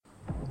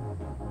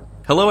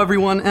Hello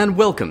everyone and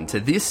welcome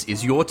to This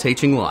Is Your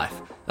Teaching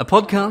Life, a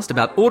podcast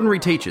about ordinary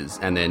teachers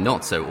and their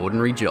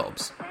not-so-ordinary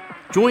jobs.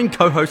 Join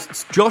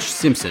co-hosts Josh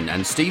Simpson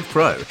and Steve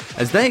Pro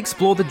as they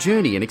explore the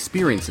journey and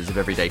experiences of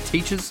everyday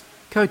teachers,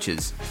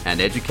 coaches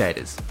and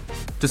educators.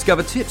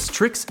 Discover tips,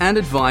 tricks and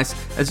advice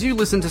as you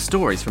listen to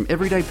stories from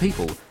everyday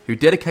people who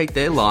dedicate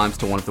their lives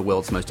to one of the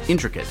world's most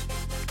intricate,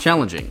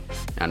 challenging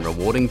and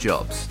rewarding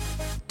jobs,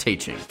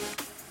 teaching.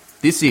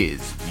 This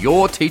is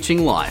Your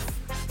Teaching Life.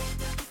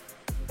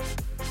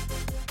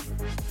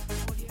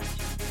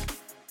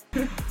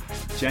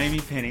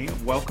 Jamie Penny,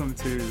 welcome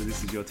to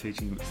This Is Your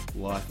Teaching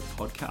Life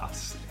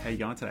podcast. How are you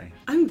going today?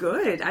 I'm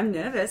good. I'm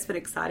nervous, but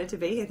excited to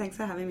be here. Thanks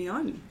for having me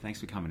on.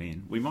 Thanks for coming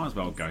in. We might as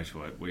well go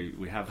to it.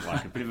 We have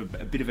like a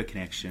bit of a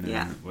connection,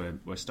 Yeah. and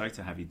we're stoked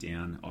to have you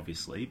down,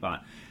 obviously.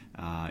 But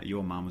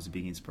your mum was a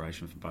big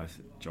inspiration for both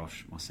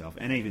Josh, myself,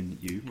 and even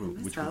you,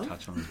 which we'll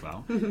touch on as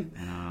well. And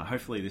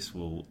hopefully, this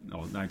will,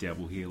 no doubt,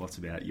 we'll hear lots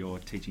about your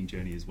teaching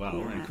journey as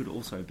well, and it could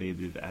also be a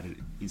bit of added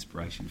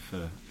inspiration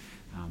for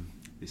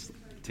this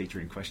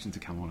teacher in question to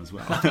come on as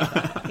well.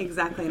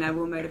 Exactly, and I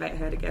will motivate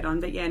her to get on.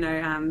 But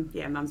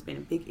Mum's been a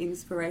big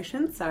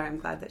inspiration, so I'm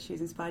glad that she's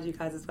inspired you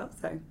guys as well.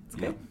 So it's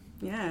good.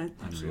 Yeah.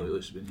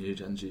 Absolutely, she's been huge,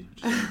 hasn't she?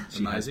 She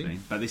Amazing. has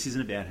been. But this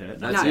isn't about her.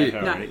 That's it.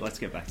 Her already. Let's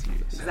get back to you.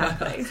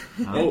 Exactly.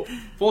 Well,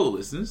 for the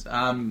listeners,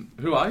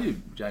 who are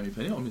you, Jamie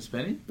Penny or Miss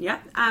Penny?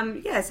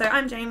 So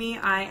I'm Jamie.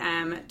 I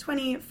am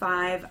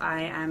 25.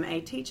 I am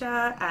a teacher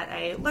at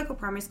a local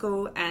primary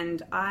school,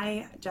 and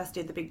I just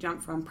did the big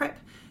jump from prep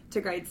to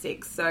grade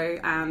 6. So,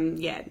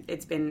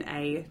 it's been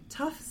a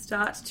tough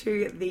start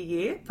to the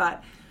year,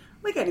 but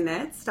we're getting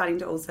there. It's starting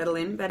to all settle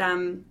in. But,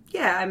 I'm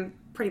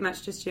pretty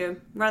much just your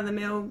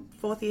run-of-the-mill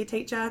fourth-year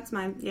teacher. It's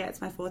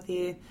my fourth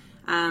year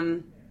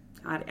out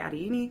of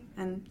uni,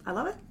 and I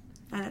love it.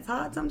 And it's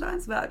hard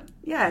sometimes, but,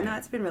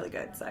 it's been really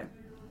good, so...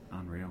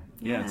 Unreal.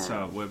 Yeah,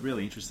 so we're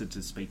really interested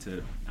to speak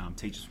to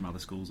teachers from other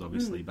schools,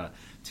 obviously, but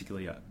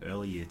particularly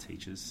early year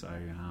teachers. So,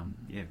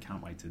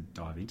 can't wait to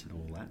dive into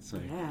all that.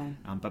 So,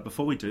 but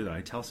before we do, though,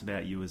 tell us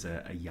about you as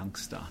a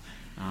youngster.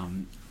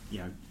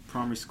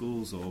 Primary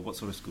schools, or what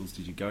sort of schools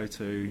did you go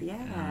to?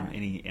 Yeah.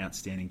 Any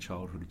outstanding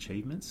childhood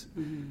achievements?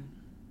 Mm-hmm.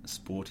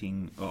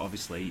 Sporting,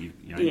 obviously,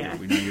 we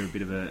know you're a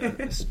bit of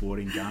a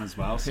sporting gun as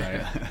well. So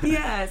so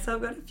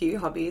I've got a few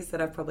hobbies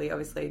that I've probably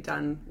obviously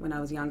done when I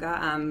was younger.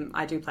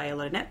 I do play a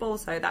lot of netball,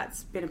 so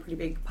that's been a pretty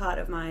big part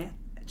of my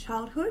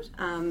childhood.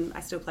 I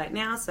still play it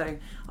now, so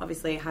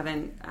obviously I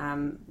haven't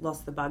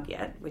lost the bug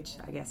yet, which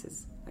I guess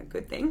is a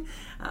good thing,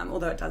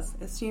 although it does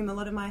assume a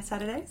lot of my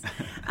Saturdays.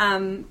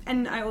 And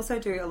I also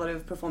do a lot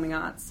of performing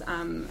arts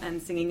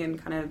and singing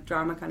and kind of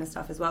drama kind of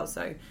stuff as well,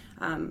 so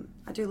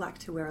I do like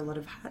to wear a lot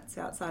of hats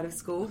outside of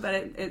school, but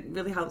it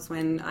really helps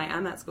when I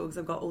am at school because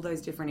I've got all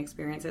those different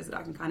experiences that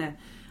I can kind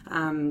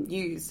of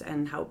use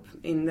and help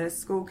in the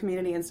school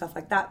community and stuff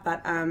like that.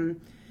 But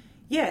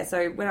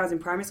so when I was in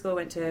primary school, I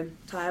went to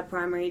Tyre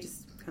Primary,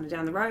 just kind of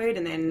down the road,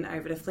 and then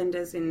over to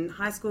Flinders in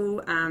high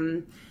school.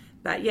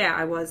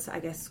 I was,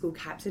 school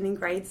captain in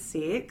grade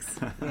 6.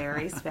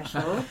 Very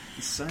special.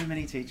 So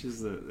many teachers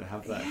that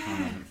have that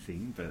kind of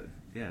thing, but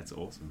it's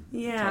awesome.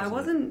 Yeah, I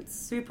wasn't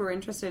super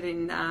interested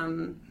in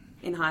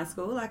high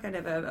school. Like, I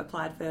never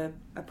applied for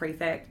a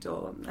prefect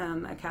or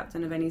a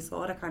captain of any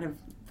sort. I kind of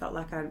felt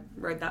like I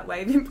rode that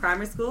wave in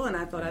primary school, and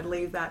I thought I'd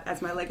leave that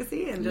as my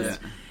legacy and just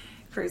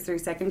cruise through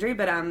secondary.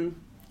 But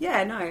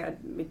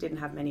we didn't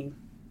have many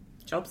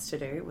jobs to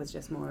do. It was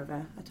just more of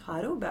a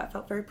title, but I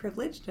felt very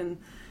privileged, and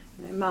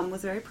Mum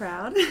was very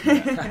proud.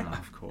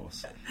 Of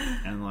course.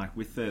 And like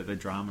with the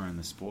drama and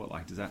the sport,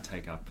 like does that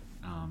take up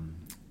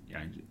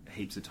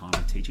heaps of time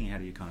with teaching? How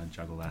do you kind of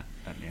juggle that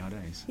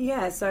nowadays?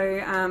 Yeah,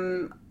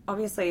 so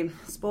obviously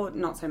sport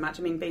not so much.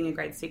 I mean, being in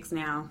grade 6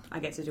 now, I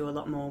get to do a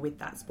lot more with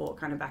that sport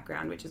kind of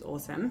background, which is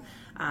awesome.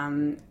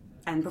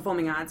 And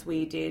performing arts,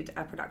 we do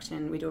a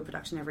production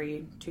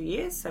every 2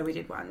 years. So we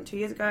did one 2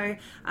 years ago,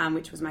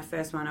 which was my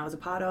first one I was a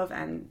part of,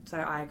 and so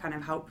I kind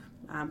of help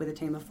with a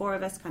team of 4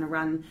 of us kind of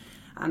run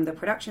the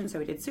production. So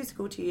we did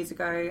Seussical 2 years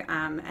ago,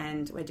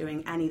 and we're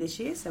doing Annie this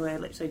year, so we're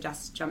literally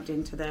just jumped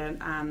into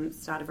the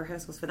start of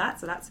rehearsals for that,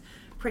 so that's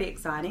pretty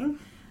exciting,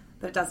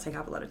 but it does take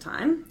up a lot of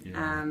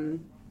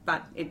time.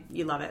 But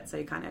you love it, so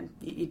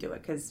you do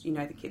it because you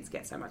know the kids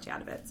get so much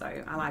out of it. So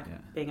I like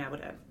being able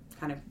to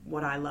kind of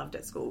what I loved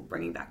at school,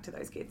 bringing back to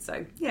those kids.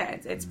 So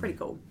it's pretty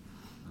cool.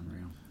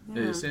 Unreal.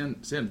 Yeah, you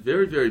sound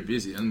very, very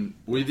busy. And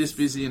were you this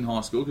busy in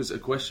high school? Because a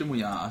question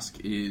we ask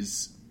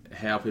is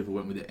how people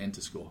went with their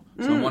enter score.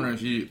 So I'm wondering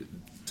if you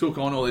took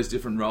on all these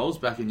different roles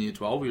back in year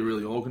 12, were you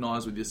really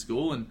organised with your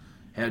school, and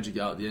how'd you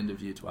go at the end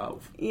of year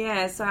 12?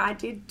 Yeah, so I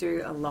did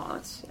do a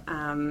lot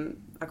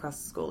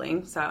across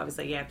schooling. So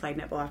obviously, played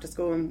netball after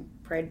school and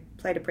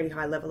played a pretty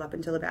high level up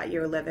until about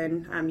year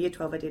 11. Year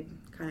 12 I did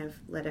kind of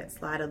let it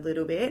slide a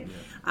little bit.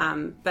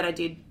 But I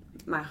did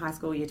my high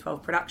school year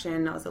 12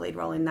 production. I was the lead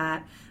role in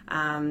that.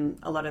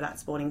 A lot of that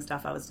sporting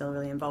stuff I was still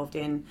really involved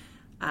in.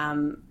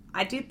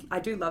 I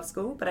do love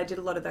school, but I did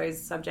a lot of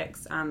those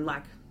subjects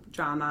like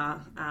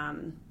drama,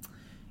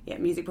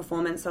 music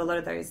performance. So a lot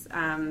of those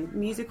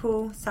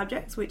musical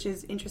subjects, which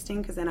is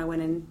interesting because then I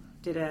went and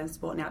did a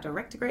sport and outdoor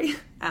rec degree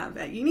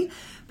at uni.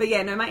 But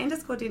my inter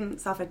score didn't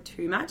suffer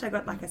too much. I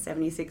got like a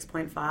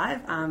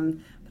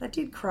 76.5, but I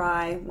did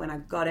cry when I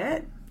got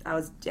it. I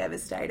was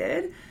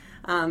devastated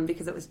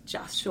because it was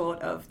just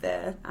short of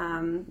the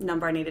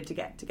number I needed to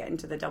get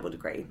into the double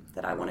degree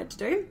that I wanted to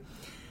do.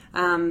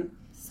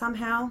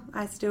 Somehow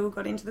I still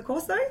got into the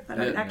course though.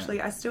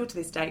 I still to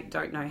this date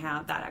don't know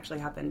how that actually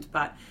happened,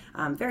 but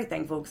I'm very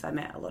thankful because I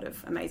met a lot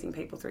of amazing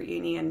people through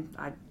uni, and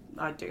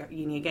I'd do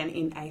uni again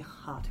in a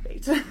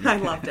heartbeat. I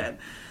loved it.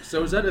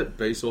 So was that a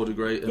BSOR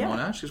degree at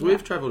Monash? Because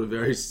we've travelled a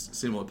very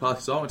similar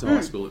path. So I went to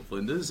high school at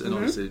Flinders and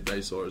obviously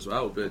BSOR as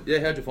well. But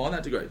how'd you find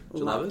that degree? Did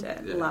you love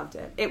it? Loved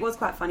it. It was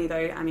quite funny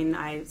though. I mean,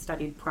 I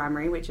studied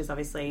primary, which is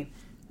obviously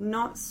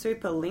not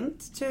super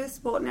linked to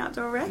sport and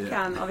outdoor rec.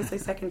 Obviously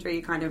secondary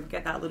you kind of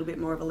get that little bit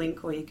more of a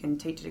link, or you can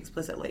teach it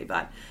explicitly,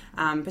 but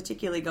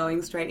particularly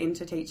going straight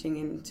into teaching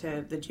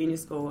into the junior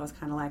school, I was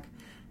kind of like,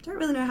 I don't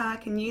really know how I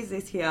can use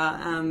this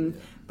here,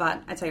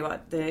 but I tell you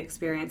what, the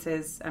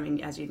experiences, I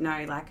mean, as you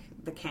know, like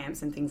the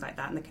camps and things like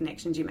that and the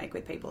connections you make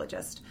with people are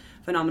just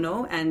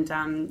phenomenal. And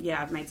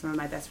I've made some of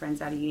my best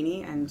friends out of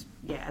uni, and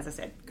as I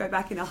said, go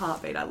back in a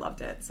heartbeat. I loved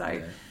it.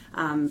 So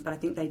but I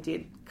think they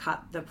did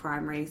cut the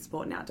primary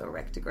sport and outdoor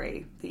rec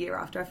degree the year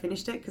after I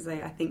finished it, because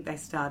I think they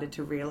started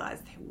to realise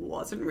there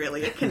wasn't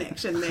really a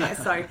connection there.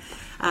 So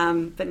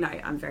but no,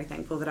 I'm very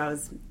thankful that I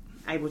was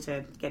able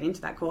to get into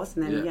that course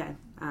and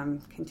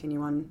then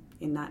continue on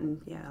in that, and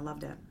I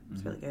loved it.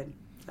 It's really good.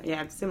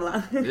 So,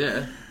 similar.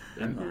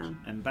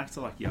 And back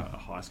to like your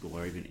high school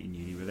or even in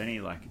uni, were there any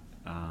like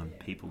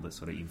people that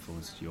sort of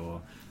influenced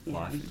your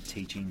life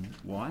teaching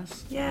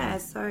wise?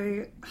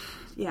 So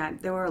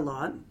there were a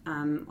lot.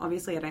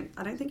 Obviously I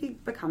don't think you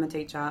become a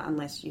teacher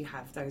unless you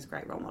have those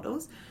great role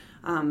models,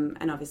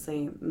 and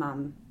obviously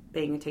Mum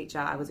being a teacher,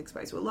 I was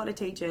exposed to a lot of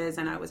teachers,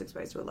 and I was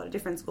exposed to a lot of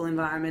different school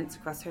environments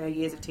across her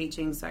years of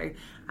teaching. So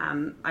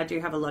I do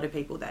have a lot of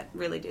people that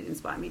really did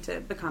inspire me to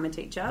become a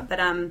teacher. But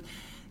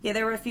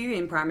there were a few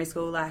in primary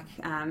school, like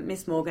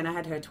Miss Morgan. I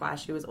had her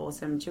twice. She was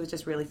awesome. She was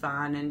just really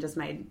fun and just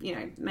made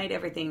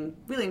everything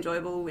really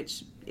enjoyable,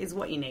 which is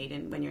what you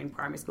need when you're in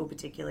primary school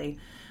particularly.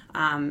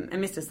 And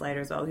Mr. Slater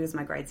as well. He was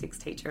my grade 6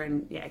 teacher,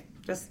 and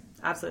just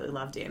absolutely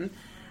loved him.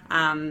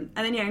 And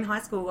then in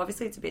high school,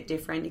 obviously it's a bit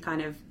different. You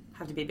kind of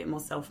have to be a bit more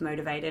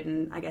self-motivated,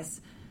 and I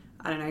guess,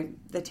 I don't know,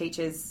 the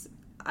teachers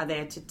are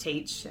there to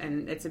teach,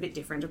 and it's a bit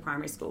different to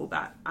primary school,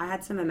 but I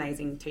had some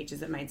amazing teachers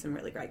that made some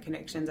really great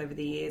connections over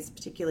the years,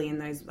 particularly in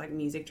those like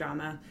music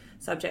drama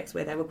subjects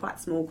where they were quite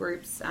small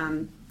groups.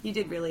 You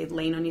did really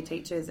lean on your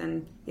teachers,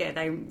 and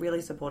they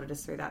really supported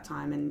us through that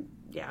time, and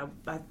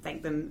I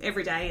thank them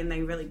every day, and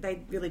they really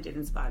did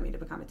inspire me to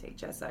become a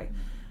teacher. So I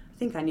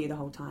think I knew the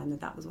whole time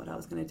that was what I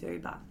was going to do,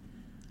 but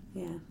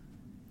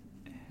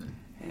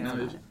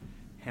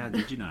How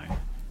did you know?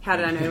 How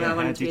did I know I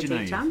wanted to be a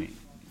teacher?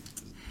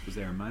 Was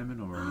there a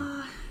moment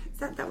or?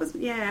 That was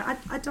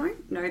I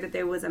don't know that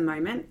there was a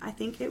moment. I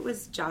think it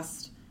was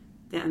just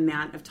the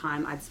amount of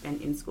time I'd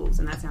spent in schools,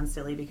 and that sounds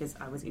silly because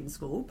I was in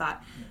school, but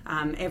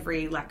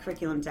every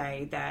curriculum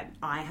day that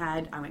I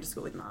had, I went to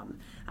school with Mum,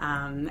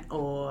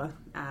 or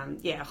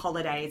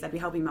holidays, I'd be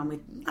helping Mum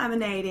with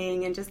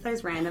laminating and just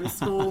those random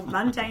school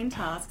mundane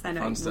tasks. I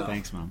know, fun stuff.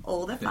 Thanks, Mum.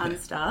 All the fun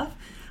stuff,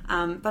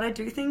 but I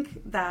do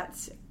think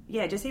that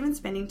just even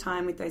spending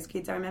time with those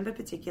kids. I remember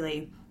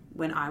particularly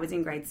when I was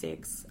in grade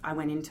 6, I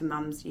went into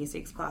Mum's year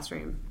 6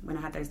 classroom when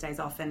I had those days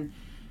off, and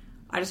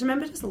I just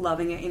remember just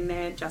loving it in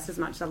there just as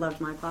much as I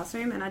loved my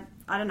classroom. And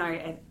I don't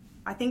know,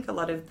 I think a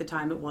lot of the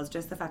time it was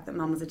just the fact that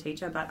Mum was a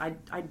teacher, but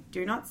I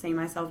do not see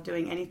myself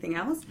doing anything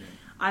else. Yeah.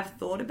 I've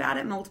thought about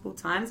it multiple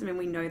times. I mean,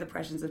 we know the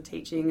pressures of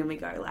teaching, and we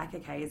go like,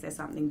 okay, is there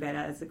something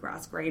better? Is the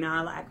grass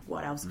greener? Like,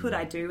 what else could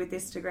I do with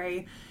this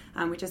degree?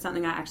 Which is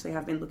something I actually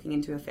have been looking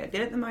into a fair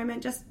bit at the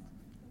moment, just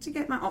to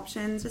get my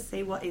options, to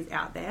see what is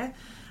out there.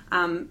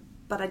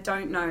 But I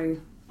don't know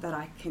that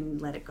I can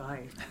let it go.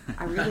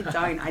 I really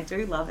don't. I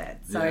do love it.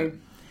 So,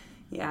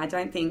 I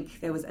don't think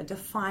there was a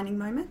defining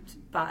moment,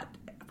 but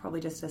probably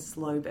just a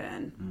slow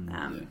burn.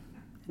 And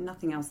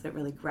nothing else that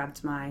really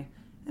grabbed my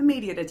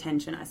immediate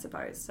attention, I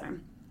suppose. So,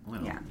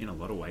 well, in a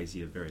lot of ways,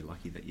 you're very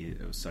lucky that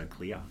it was so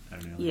clear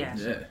at an early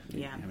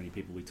age. How many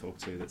people we talk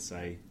to that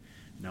say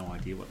no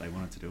idea what they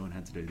wanted to do and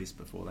had to do this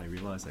before they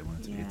realised they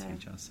wanted to be a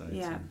teacher. So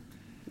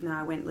no,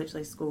 I went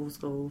literally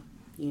school,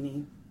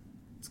 uni,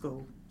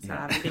 school. So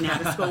I haven't been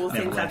out of school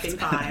since I've been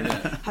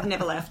 5. Have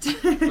never left.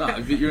 No,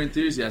 but your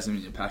enthusiasm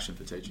and your passion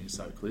for teaching is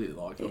so clear.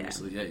 Like,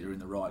 obviously, you're in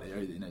the right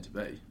area that you need to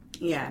be.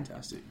 It's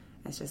fantastic.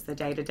 It's just the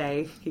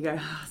day-to-day. You go,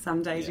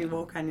 some days you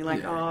walk and you're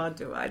like, oh,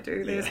 do I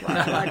do this?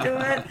 Why do I do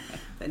it?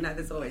 But no,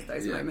 there's always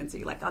those moments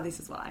you're like, oh, this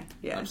is why.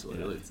 Yeah,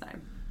 absolutely. So.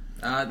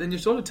 Then you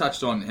sort of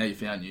touched on how you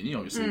found uni.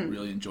 Obviously,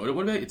 really enjoyed it.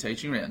 What about your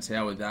teaching rounds?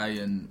 How were they,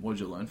 and what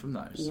did you learn from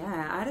those?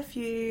 Yeah, I had a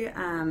few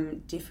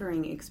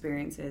differing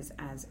experiences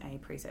as a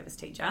pre-service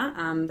teacher.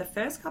 The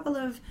first couple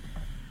of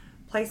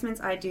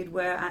placements I did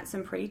were at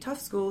some pretty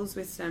tough schools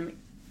with some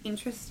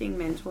interesting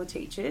mentor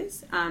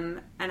teachers,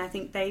 and I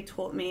think they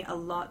taught me a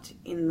lot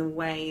in the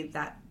way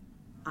that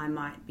I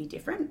might be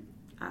different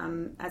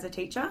as a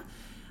teacher.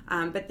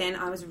 But then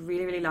I was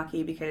really, really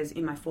lucky because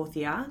in my 4th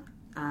year,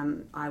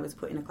 I was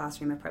put in a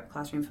prep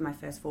classroom for my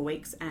first 4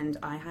 weeks, and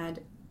I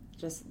had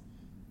just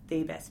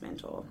the best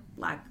mentor.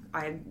 Like,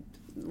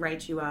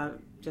 Rach, you are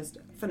just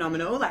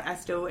phenomenal. Like, I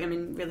still am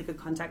in really good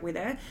contact with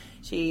her.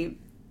 She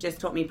just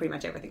taught me pretty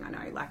much everything I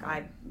know. Like,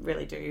 I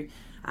really do.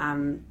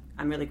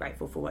 I'm really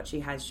grateful for what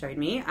she has showed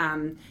me.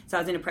 So I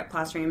was in a prep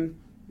classroom,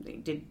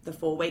 did the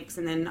 4 weeks,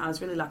 and then I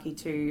was really lucky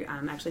to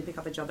actually pick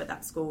up a job at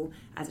that school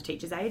as a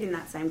teacher's aide in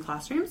that same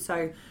classroom.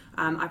 So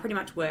I pretty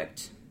much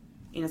worked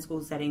in a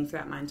school setting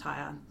throughout my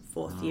entire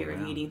 4th year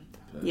of uni.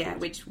 Perfect. Yeah,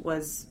 which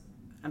was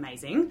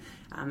amazing,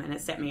 and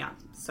it set me up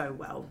so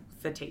well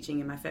for teaching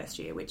in my first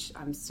year, which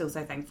I'm still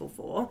so thankful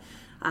for.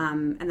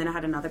 And then I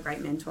had another great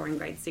mentor in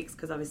grade 6,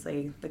 because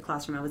obviously the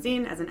classroom I was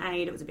in as an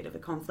aide, it was a bit of a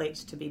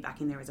conflict to be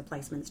back in there as a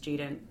placement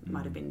student.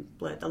 Might have been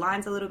blurred the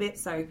lines a little bit.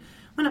 So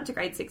went up to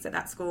grade 6 at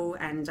that school,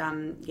 and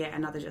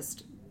another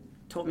just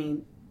taught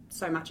me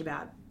so much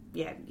about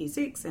year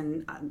 6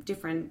 and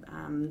different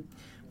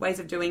ways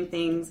of doing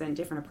things and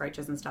different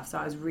approaches and stuff. So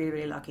I was really,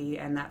 really lucky.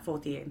 And that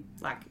 4th year,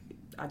 like,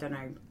 I don't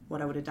know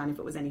what I would have done if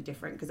it was any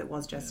different, because it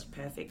was just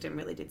perfect and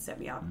really did set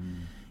me up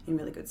in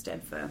really good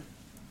stead for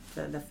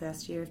the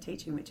first year of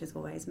teaching, which is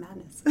always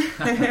madness.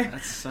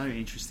 That's so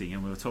interesting.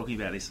 And we were talking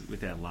about this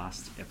with our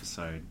last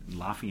episode,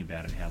 laughing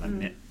about it, how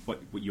that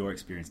what your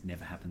experience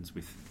never happens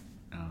with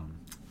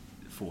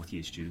 4th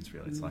year students,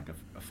 really. It's like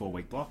a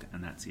 4-week block,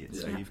 and that's it.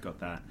 Yeah. So you've got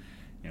that.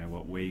 You know,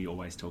 what we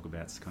always talk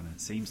about is kind of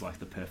seems like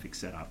the perfect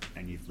setup,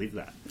 and you've lived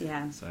that.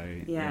 Yeah. So,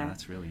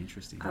 that's really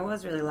interesting. I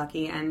was really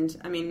lucky, and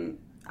I mean,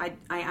 I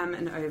am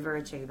an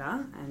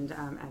overachiever, and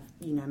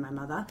you know my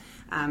mother.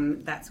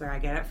 That's where I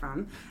get it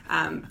from.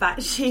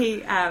 But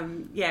she,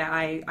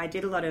 I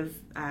did a lot of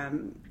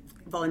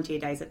volunteer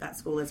days at that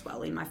school as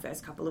well in my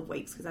first couple of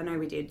weeks, because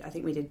I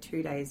think we did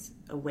 2 days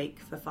a week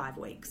for 5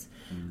 weeks,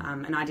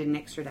 and I did an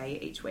extra day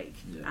each week,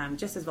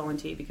 just as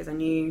volunteer, because I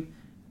knew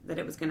that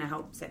it was going to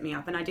help set me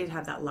up. And I did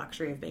have that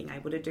luxury of being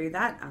able to do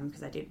that,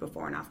 because I did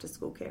before and after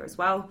school care as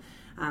well.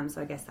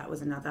 So I guess that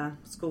was another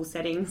school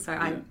setting. So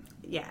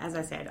as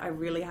I said, I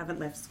really haven't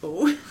left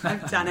school.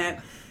 I've done it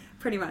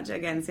pretty much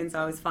again since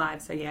I was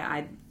 5. So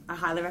I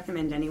highly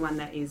recommend anyone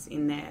that is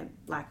in their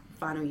like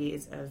final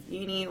years of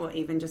uni, or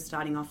even just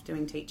starting off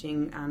doing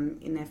teaching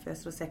in their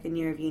first or second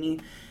year of uni,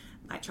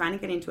 like trying to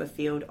get into a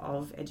field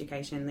of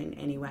education in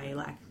any way.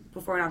 Like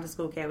before and after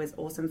school care was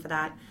awesome for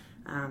that.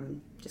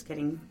 Just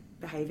getting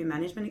behaviour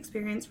management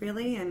experience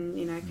really, and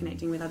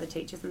connecting with other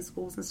teachers and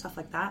schools and stuff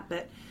like that.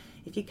 But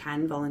if you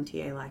can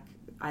volunteer, like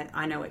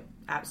I know it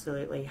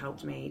absolutely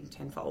helped me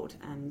tenfold,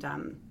 and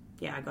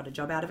I got a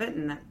job out of it,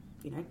 and that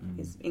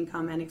is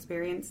income and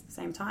experience at the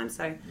same time.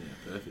 So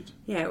perfect.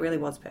 It really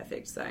was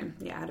perfect. So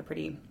I had a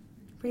pretty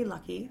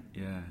lucky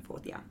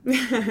 4th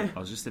year. I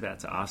was just about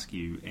to ask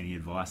you any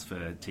advice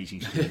for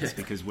teaching students,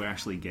 because we're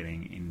actually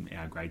getting in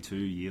our grade 2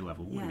 year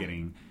level, we're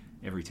getting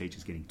every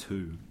teacher's getting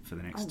 2 for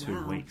the next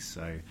 2 weeks.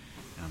 So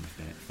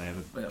if they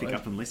ever pick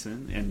up and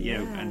listen, and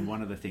and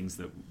one of the things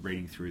that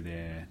reading through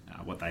their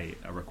what they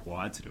are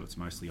required to do, it's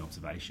mostly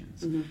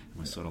observations. And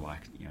we're sort of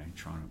like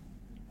trying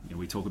to,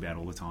 we talk about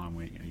all the time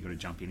where you've got to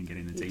jump in and get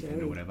in the deep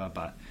end or whatever,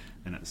 but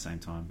then at the same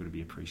time, you've got to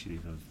be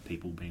appreciative of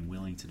people being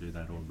willing to do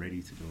that or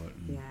ready to do it.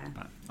 And,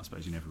 but I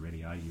suppose you're never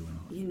ready, are you?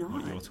 And you're not.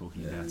 What you're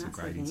talking about is a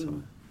great insight.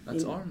 I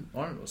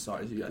remember,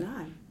 sorry, you go.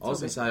 No, I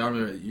was going to say, I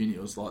remember at uni,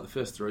 it was like the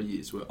first 3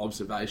 years were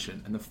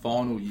observation, and the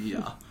final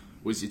year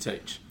was you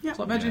teach. Yep.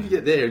 So imagine if you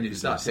get there and you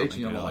start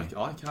teaching, you're like,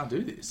 I can't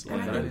do this.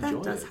 Like, I don't enjoy it.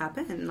 That does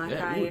happen. Like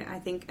I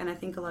think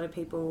a lot of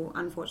people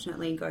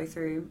unfortunately go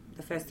through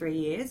the first 3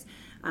 years,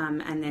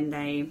 and then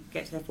they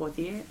get to their 4th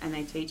year and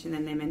they teach, and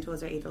then their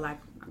mentors are either like,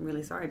 I'm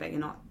really sorry, but you're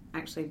not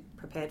actually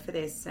prepared for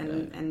this,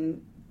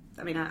 and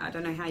I mean, I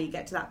don't know how you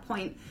get to that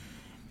point.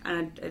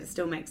 And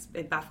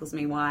it baffles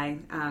me why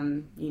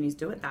unis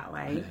do it that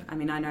way. I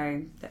mean, I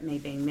know that me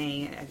being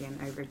me, again,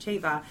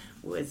 overachiever,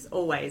 was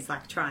always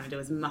like trying to do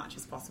as much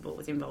as possible,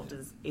 was involved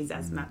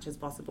as much as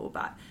possible.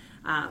 But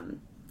I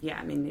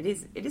mean, it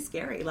is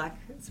scary, like,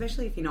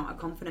 especially if you're not a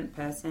confident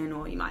person,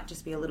 or you might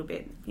just be a little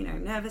bit,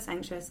 nervous,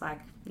 anxious. Like,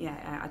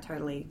 I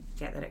totally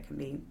get that it can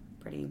be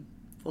pretty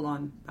full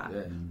on, but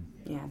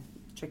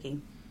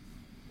tricky.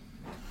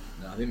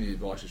 No, I think the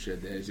advice you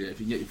shared there is if you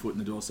can get your foot in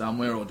the door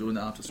somewhere, or doing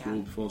that after school,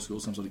 before school,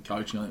 some sort of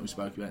coaching, I think we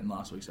spoke about in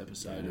last week's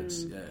episode,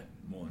 it's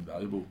more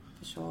invaluable.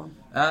 For sure.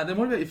 Then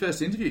what about your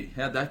first interview?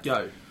 How'd that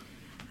go?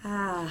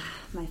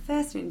 My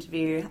first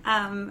interview,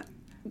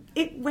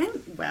 it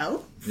went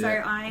well. So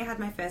I had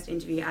my first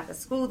interview at the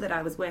school that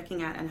I was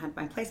working at and had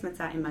my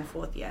placements at in my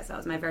 4th year. So it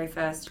was my very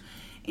first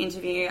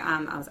interview.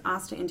 I was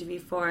asked to interview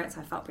for it,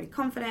 so I felt pretty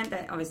confident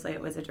that obviously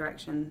it was a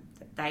direction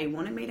that they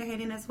wanted me to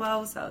head in as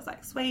well. So I was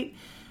like, sweet.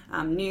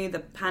 Knew the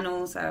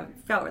panel, so I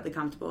felt really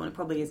comfortable, and it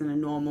probably isn't a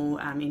normal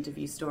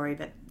interview story,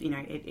 but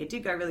it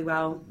did go really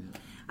well.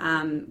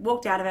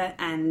 Walked out of it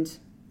and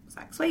was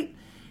like, sweet,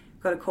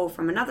 got a call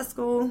from another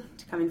school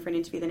to come in for an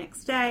interview the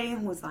next day.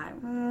 Was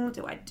like,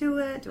 do I do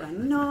it? Do I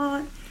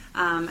not?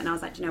 And I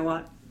was like, you know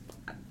what?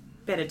 I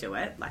better do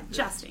it, like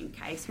just in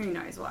case. Who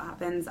knows what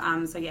happens?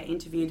 So yeah,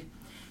 interviewed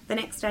the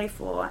next day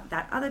for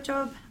that other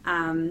job.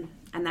 And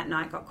that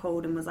night got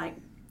called and was like,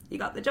 you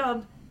got the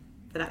job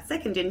for that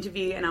second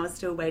interview. And I was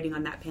still waiting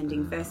on that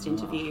pending first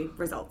interview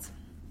results.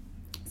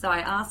 So I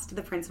asked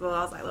the principal,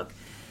 I was like, look,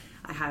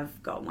 I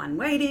have got one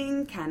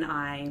waiting. Can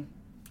I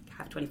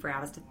have 24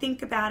 hours to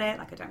think about it?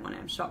 Like, I don't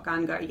want to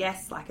shotgun go,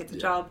 yes, like it's a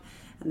job,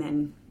 and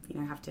then, you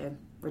know, have to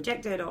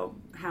reject it or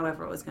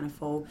however it was going to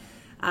fall.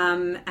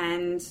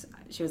 And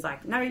she was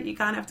like, no, you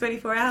can't have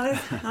 24 hours.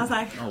 And I was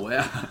like, oh,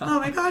 wow. Oh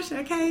my gosh,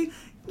 okay.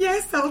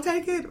 Yes, I'll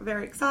take it.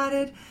 Very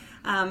excited.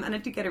 And I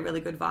did get a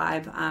really good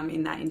vibe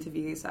in that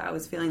interview. So I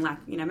was feeling like,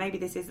 you know, maybe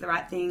this is the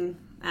right thing.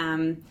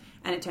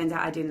 And it turns out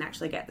I didn't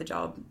actually get the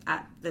job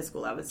at the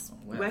school I was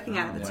working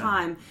at the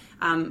time.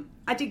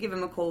 I did give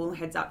them a call,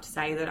 heads up, to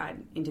say that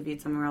I'd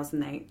interviewed somewhere else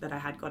and that I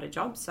had got a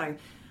job. So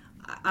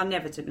I'll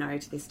never to know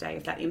to this day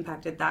if that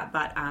impacted that.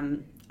 But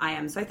I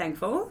am so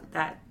thankful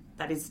that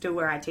that is still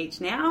where I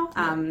teach now.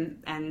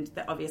 And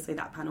that obviously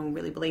that panel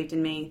really believed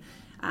in me.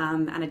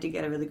 And I did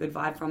get a really good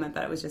vibe from it.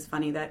 But it was just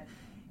funny that,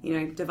 you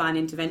know, divine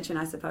intervention,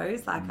 I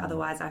suppose. Like,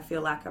 otherwise I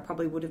feel like I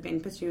probably would have been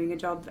pursuing a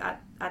job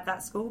at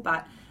that school.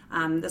 But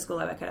the school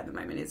I work at the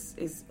moment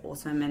is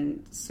awesome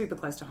and super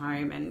close to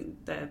home, and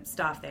the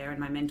staff there and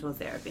my mentors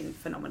there have been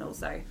phenomenal.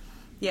 So,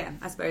 yeah,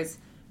 I suppose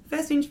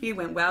first interview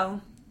went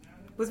well.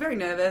 Was very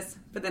nervous,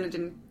 but then it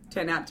didn't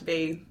turn out to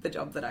be the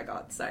job that I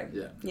got. So,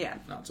 yeah.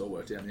 No, it's all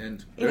worked out in the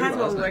end. It has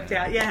all worked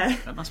out, yeah.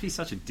 That must be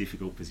such a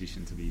difficult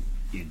position to be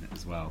in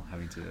as well,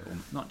 having to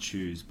not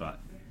choose, but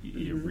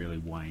you're really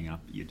weighing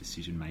up your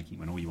decision making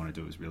when all you want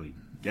to do is really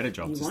get a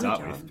job to start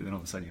with, but then all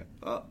of a sudden you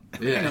go,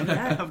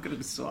 I've got to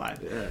decide.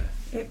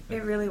 It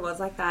really was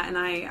like that. And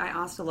I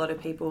asked a lot of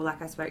people,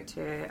 like I spoke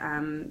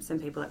to some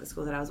people at the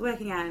school that I was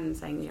working at and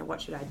saying, you know,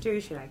 what should I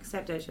do? Should I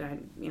accept it? Should I,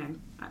 you know,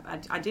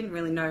 I didn't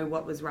really know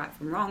what was right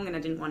from wrong, and I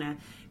didn't want to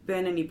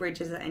burn any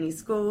bridges at any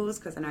schools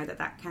because I know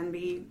that can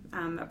be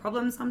a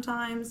problem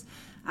sometimes.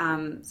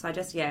 So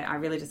I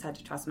really just had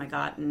to trust my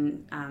gut,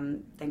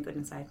 and thank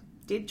goodness I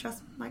did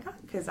trust my gut,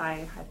 because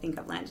I think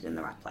I've landed in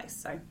the right place.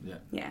 So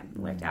it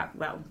worked out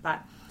well.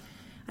 But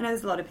I know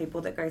there's a lot of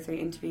people that go through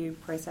interview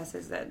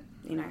processes that,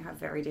 you know, have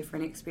very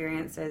different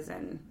experiences,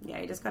 and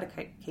you just got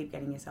to keep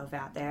getting yourself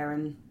out there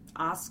and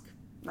ask.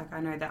 Like, I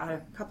know that I had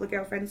a couple of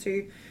girlfriends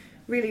who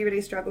really,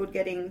 really struggled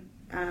getting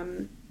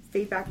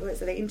feedback.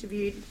 So they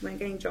interviewed, weren't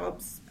getting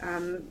jobs,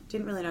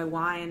 didn't really know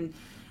why,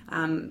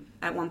 and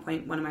at one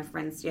point one of my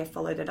friends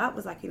followed it up,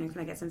 was like, you know,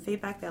 can I get some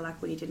feedback? They're like,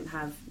 well, you didn't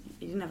have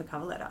a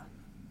cover letter.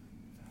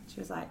 She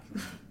was like,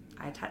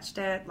 I attached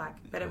it,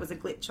 but it was a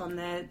glitch on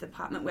the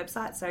department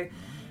website. So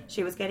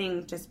she was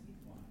getting just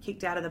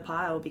kicked out of the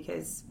pile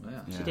because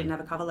she didn't have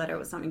a cover letter. It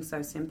was something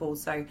so simple.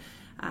 So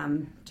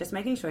just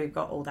making sure you've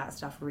got all that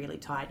stuff really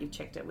tight. You've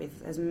checked it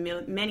with as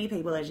many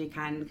people as you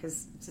can,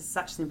 because just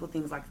such simple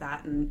things like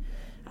that. And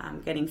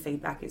getting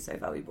feedback is so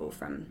valuable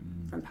from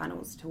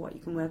panels to what you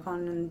can work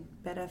on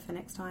and better for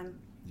next time.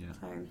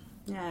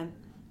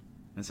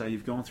 And so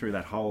you've gone through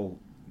that whole,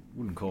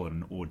 wouldn't call it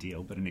an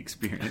ordeal, but an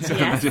experience.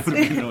 Yes. It would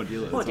be an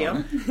ordeal at the Ordeal.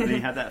 time. And then you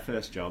had that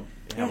first job.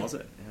 How was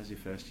it? How was your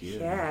first year?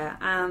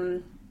 Yeah.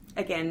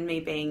 Again,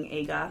 me being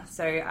eager.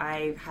 So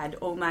I had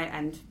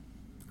and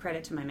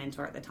credit to my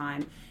mentor at the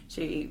time,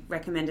 she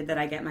recommended that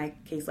I get my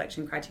key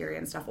selection criteria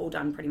and stuff all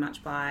done pretty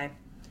much by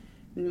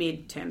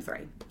mid-term 3.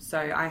 So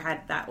I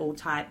had that all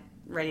tight,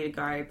 ready to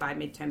go by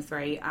mid-term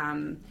 3.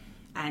 And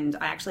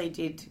I actually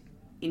did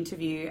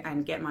interview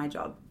and get my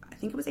job. I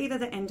think it was either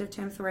the end of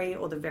term 3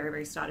 or the very,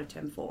 very start of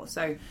term 4.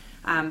 So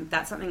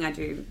that's something I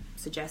do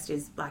suggest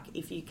is, like,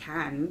 if you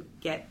can,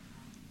 get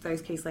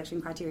those key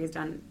selection criteria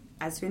done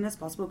as soon as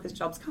possible, because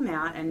jobs come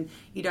out and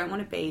you don't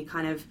want to be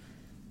kind of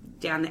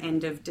down the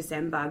end of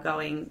December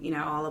going, you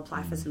know, I'll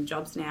apply for some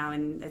jobs now,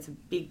 and it's a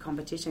big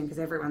competition because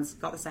everyone's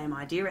got the same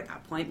idea at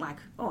that point, like,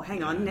 oh,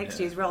 hang on, next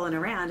year's rolling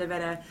around, I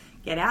better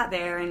get out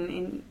there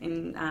and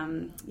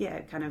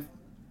kind of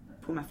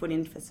put my foot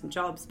in for some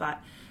jobs.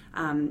 But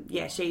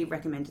she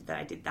recommended that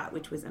I did that,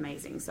 which was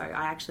amazing. So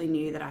I actually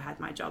knew that I had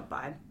my job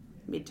by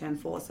mid-term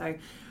 4. So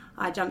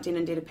I jumped in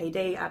and did a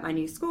PD at my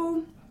new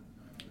school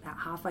about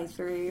halfway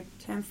through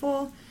term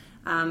 4.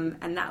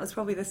 And that was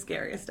probably the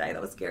scariest day.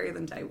 That was scarier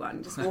than day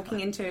 1. Just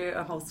walking into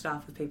a whole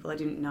staff of people I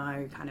didn't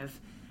know, kind of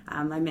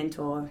my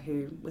mentor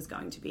who was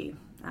going to be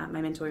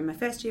my mentor in my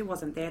first year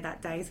wasn't there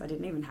that day, so I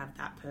didn't even have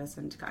that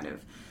person to kind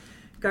of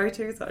go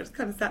to. So I just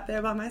kind of sat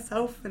there by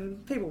myself,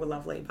 and people were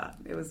lovely, but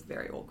it was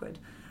very awkward.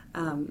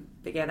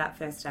 But yeah, that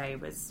first day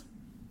was,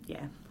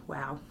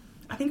 wow.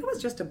 I think it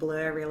was just a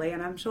blur, really,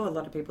 and I'm sure a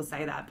lot of people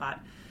say that, but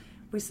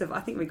I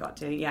think we got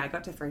to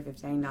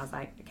 3:15, and I was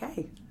like,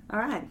 okay, all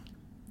right,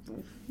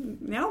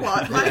 now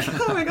what? Like,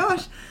 oh my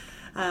gosh.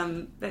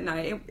 But no,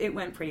 it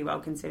went pretty well,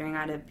 considering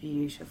I had a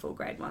beautiful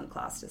grade 1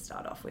 class to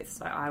start off with,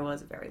 so I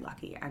was very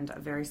lucky, and a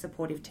very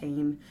supportive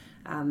team.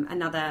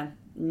 Another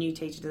new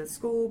teacher to the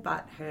school,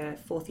 but her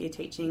 4th year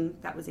teaching,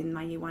 that was in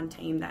my year 1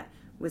 team, that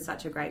was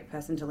such a great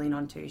person to lean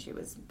on to. She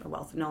was a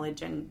wealth of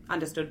knowledge and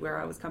understood where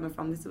I was coming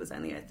from. This was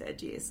only her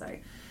 3rd year, so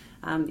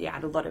I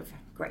had a lot of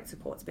great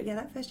supports. But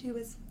that first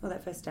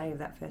day of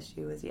that first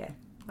year was,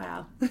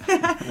 wow.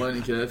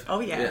 Learning curve. Oh,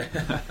 yeah.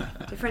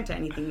 Different to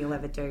anything you'll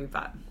ever do,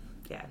 but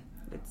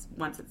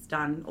once it's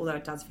done, although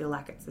it does feel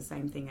like it's the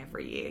same thing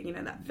every year,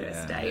 that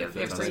first day of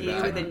every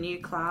year with a new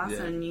class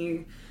and a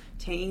new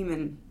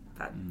team,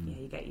 but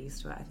you get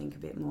used to it, I think, a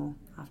bit more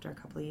after a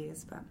couple of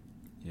years, but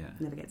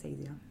it never gets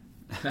easier.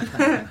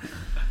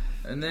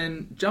 And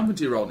then jump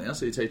into your role now,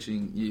 so you're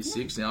teaching year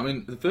 6 now. I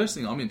mean, the first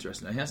thing I'm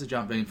interested in, how's the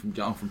jump been from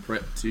going from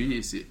prep to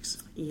year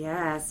 6?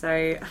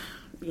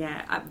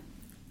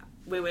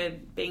 We were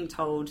being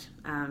told,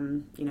 we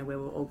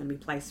were all going to be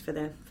placed for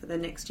the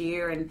next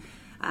year, and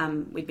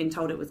we'd been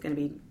told it was going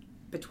to be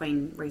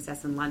between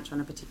recess and lunch on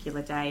a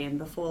particular day. And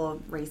before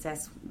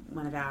recess,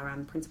 one of our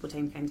principal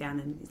team came down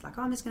and he's like,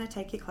 I'm just going to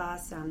take your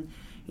class.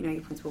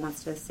 Your principal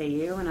wants to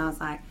see you. And I was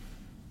like,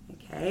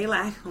 okay,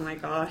 oh my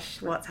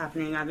gosh, what's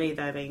happening? I'm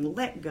either being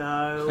let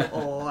go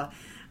or,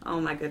 oh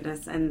my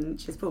goodness.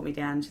 And she's pulled me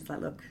down. She's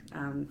like, look,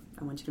 I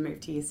want you to move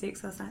to year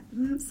 6. I was like,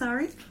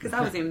 sorry, because I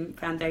was in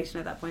foundation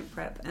at that point,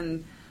 prep.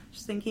 And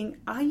just thinking,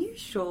 are you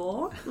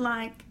sure?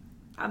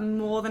 I'm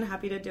more than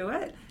happy to do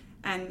it.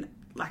 And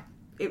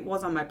it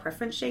was on my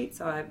preference sheet,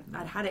 so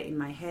I'd had it in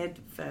my head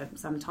for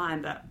some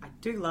time, but I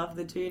do love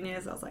the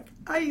juniors. I was like,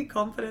 are you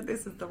confident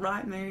this is the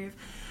right move?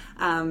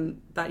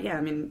 Bottom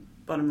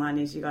line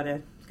is you got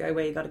to go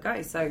where you got to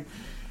go. So,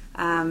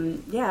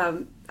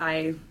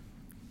 I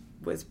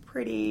was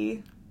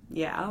pretty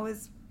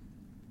nervous.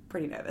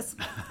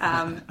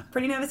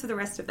 Pretty nervous for the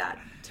rest of that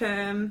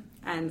term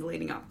and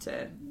leading up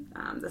to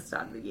the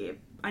start of the year.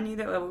 I knew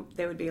that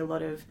there would be a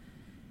lot of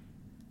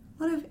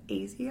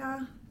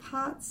easier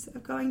parts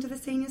of going to the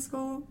senior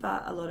school,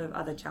 but a lot of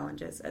other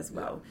challenges as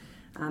well.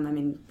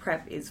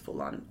 Prep is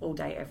full on all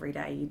day, every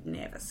day. You'd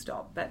never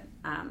stop. But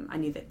I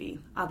knew there'd be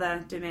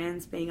other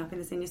demands being up in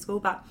the senior school.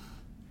 But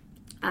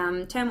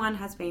term 1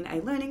 has been a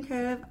learning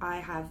curve. I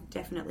have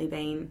definitely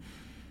been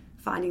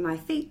finding my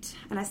feet,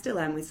 and I still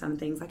am with some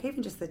things, like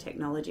even just the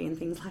technology and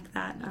things like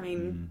that.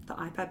 The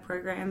iPad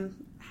program,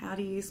 how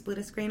do you split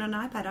a screen on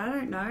an iPad? I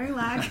don't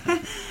know.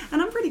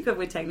 And I'm pretty good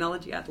with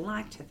technology, I'd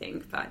like to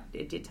think, but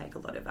it did take a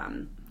lot of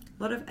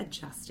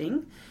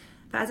adjusting.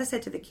 But as I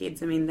said to the kids,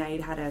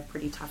 they'd had a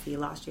pretty tough year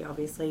last year,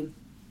 obviously,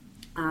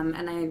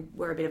 and they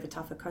were a bit of a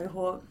tougher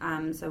cohort,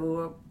 so we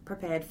were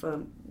prepared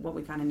for what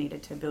we kind of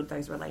needed to build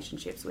those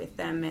relationships with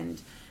them,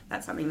 and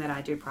that's something that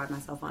I do pride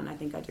myself on. I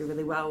think I do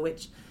really well,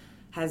 which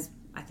has,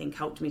 I think,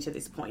 helped me to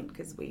this point,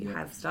 because we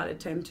have started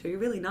term 2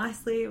 really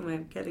nicely and we're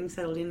getting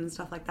settled in and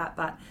stuff like that.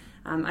 But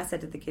I said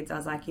to the kids, I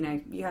was like,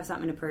 you have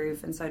something to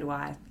prove, and so do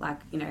I.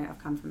 I've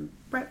come from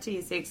prep to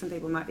year 6, and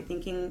people might be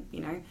thinking,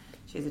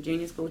 she's a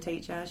junior school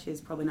teacher, she's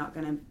probably not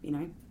going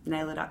to,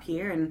 nail it up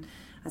here. And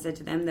I said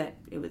to them that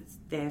it was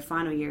their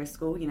final year of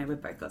school,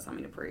 we've both got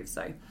something to prove.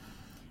 So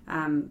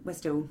we're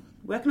still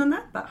working on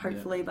that, but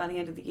hopefully by the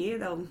end of the year,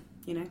 they'll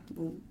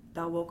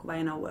walk away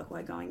and I'll walk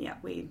away going,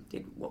 we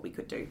did what we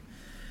could do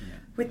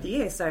with the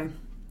year. So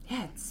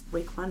it's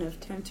week 1 of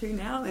term 2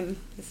 now, and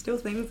there's still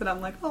things that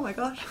I'm like, oh my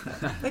gosh,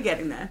 we're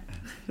getting there.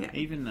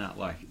 Even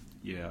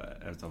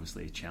it's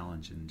obviously a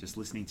challenge, and just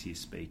listening to you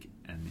speak,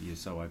 and you're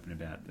so open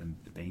about them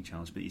being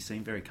challenged, but you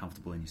seem very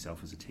comfortable in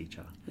yourself as a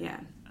teacher.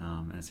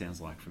 And it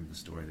sounds like from the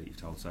story that you've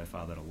told so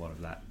far that a lot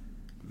of that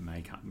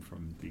may come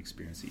from the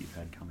experience that you've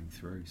had coming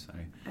through. So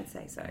I'd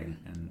say so.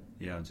 And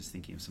I'm just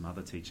thinking of some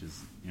other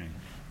teachers,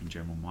 in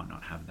general might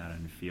not have that,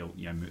 and feel,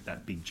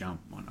 that big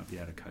jump might not be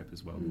able to cope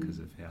as well because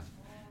of how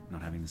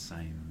not having the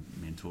same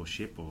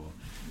mentorship or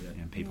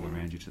people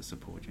around you to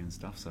support you and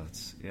stuff. So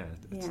it's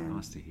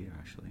nice to hear,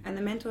 actually. And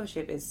the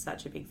mentorship is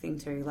such a big thing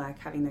too, like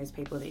having those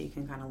people that you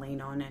can kind of lean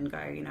on and go,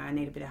 I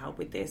need a bit of help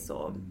with this,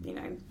 or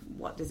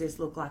what does this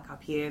look like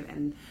up here?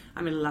 And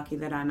I'm really lucky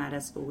that I'm at a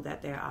school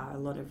that there are a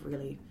lot of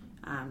really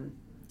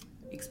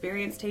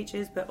experienced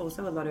teachers, but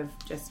also a lot of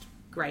just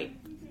great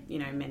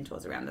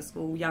mentors around the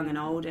school, young and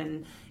old,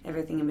 and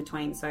everything in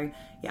between. So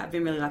I've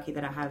been really lucky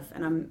that I have,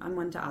 and I'm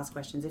one to ask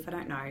questions. If I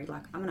don't know, I'm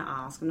going to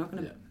ask. I'm not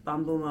going to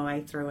bumble my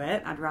way through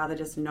it. I'd rather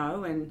just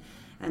know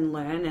and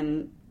learn,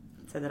 and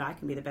so that I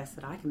can be the best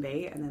that I can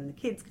be, and then the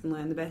kids can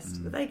learn the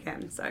best that they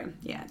can. So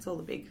it's all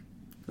the big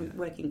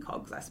working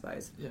cogs, I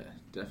suppose. Yeah,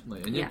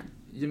 definitely. And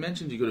you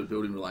mentioned you're good at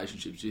building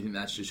relationships. Do you think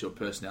that's just your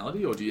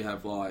personality, or do you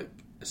have a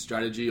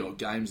strategy or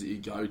games that you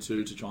go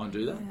to try and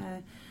do that?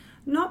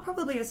 Not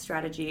probably a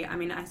strategy.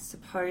 I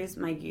suppose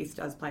my youth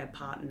does play a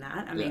part in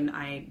that.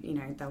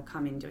 They'll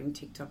come in doing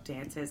TikTok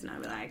dances, and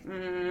I'll be like,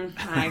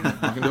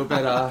 I can do it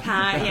better.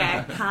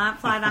 Can't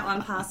fly that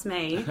one past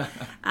me.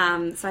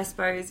 So I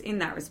suppose in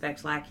that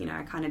respect, I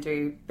kind of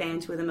do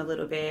banter with them a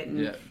little bit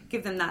and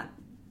give them that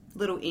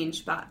little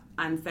inch, but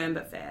I'm firm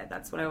but fair.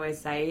 That's what I always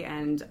say,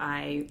 and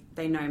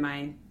they know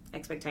my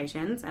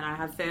expectations, and I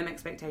have firm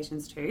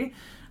expectations too.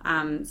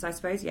 So I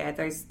suppose,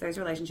 those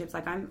relationships,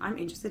 like I'm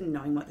interested in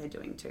knowing what they're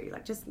doing too,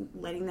 like just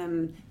letting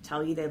them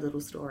tell you their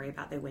little story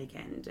about their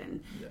weekend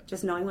and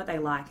just knowing what they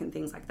like and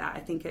things like that. I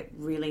think it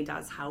really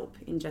does help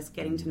in just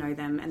getting to know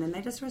them, and then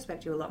they just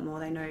respect you a lot more.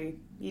 They know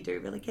you do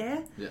really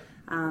care.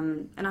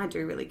 And I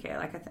do really care,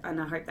 like,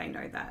 and I hope they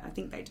know that. I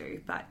think they do,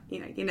 but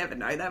you never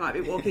know. They might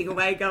be walking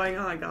away going,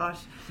 oh my gosh,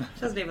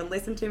 she doesn't even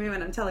listen to me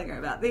when I'm telling her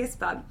about this.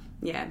 But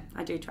yeah,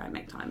 I do try and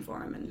make time for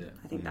them, and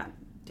I think that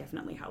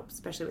definitely helps,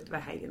 especially with the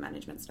behaviour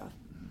management stuff.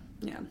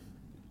 Yeah.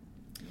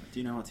 Do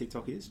you know what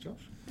TikTok is, Josh?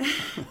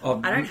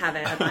 I don't have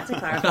it. I'd like to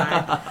clarify.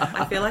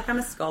 I feel like I'm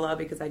a scholar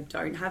because I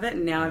don't have it,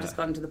 and now I've just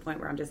gotten to the point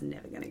where I'm just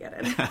never going to get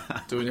it.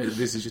 Do we need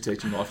This Is Your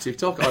Teaching Life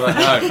TikTok?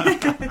 I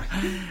don't know. All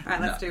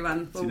right, let's do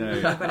one. We'll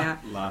work one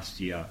out. Last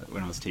year,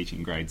 when I was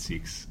teaching grade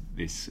 6,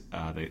 these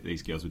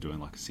girls were doing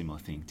like a similar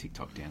thing,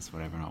 TikTok dance,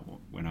 whatever, and I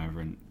went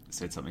over and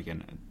said something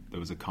again. There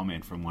was a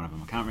comment from one of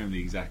them. I can't remember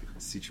the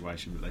exact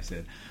situation, but they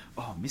said,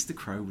 "Oh, Mr.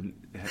 Crow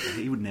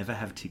would never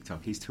have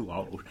TikTok. He's too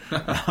old."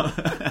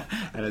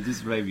 And it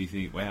just made me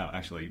think, "Wow,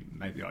 actually,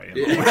 maybe I am."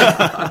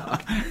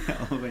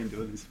 I've been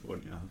doing this for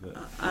now. But,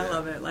 I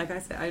love it. Like I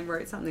said, I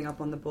wrote something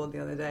up on the board the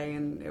other day,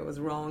 and it was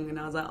wrong, and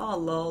I was like, "Oh,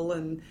 lol,"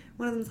 and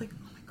one of them's like,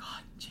 "Oh my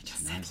god, she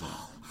just said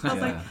lol." I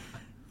was like,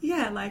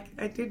 "Yeah, like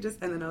I did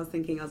just," and then I was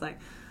thinking, I was like,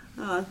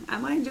 oh,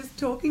 am I just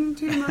talking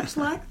too much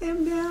like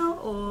them now?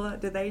 Or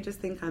do they just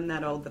think I'm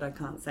that old that I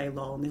can't say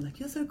lol? And they're like,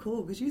 you're so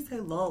cool because you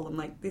say lol. I'm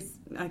like,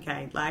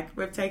 okay, like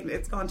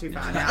it's gone too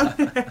far now.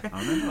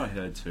 I remember I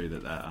heard too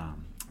that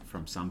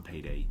from some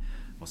PD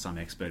or some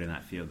expert in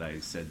that field, they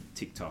said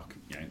TikTok,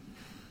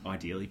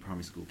 ideally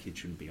primary school kids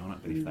shouldn't be on it,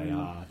 but if they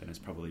are, then it's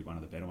probably one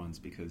of the better ones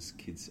because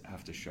kids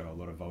have to show a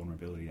lot of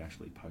vulnerability to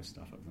actually post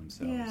stuff of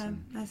themselves. Yeah,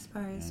 and, I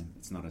suppose.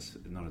 It's not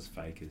as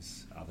fake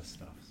as other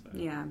stuff. So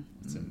yeah.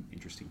 It's an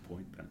interesting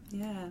point, but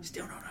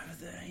still not over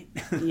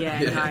 13.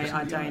 Yeah, no,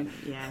 I don't.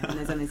 Yeah, and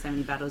there's only so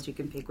many battles you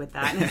can pick with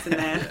that, isn't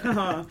there?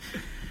 Oh.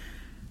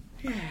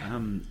 Yeah.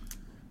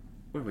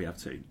 What are we up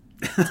to?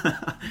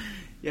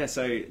 Yeah,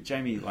 so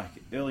Jamie, like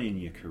early in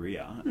your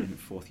career, in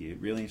fourth year,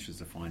 really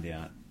interested to find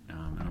out,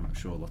 and I'm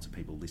sure lots of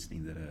people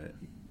listening that are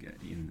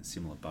in a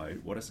similar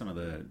boat, what are some of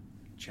the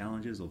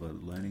challenges or the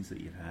learnings that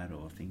you've had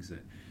or things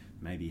that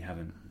maybe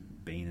haven't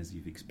been as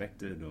you've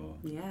expected or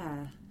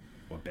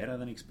better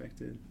than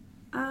expected?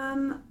 I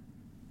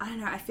don't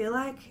know. I feel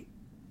like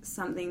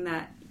something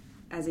that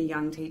as a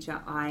young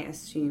teacher I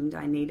assumed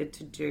I needed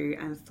to do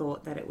and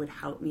thought that it would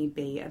help me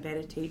be a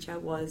better teacher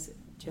was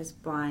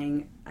just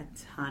buying a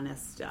ton of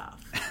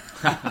stuff.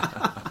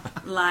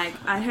 Like,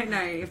 I don't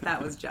know if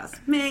that was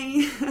just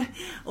me,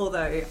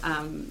 although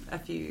a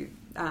few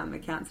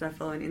accounts that I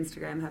follow on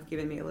Instagram have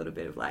given me a little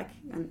bit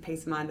of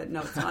peace of mind that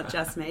no, it's not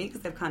just me,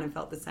 because they've kind of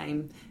felt the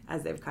same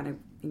as they've kind of,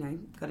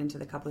 got into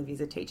the couple of years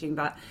of teaching.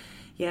 But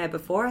yeah,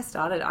 before I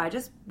started, I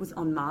just was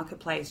on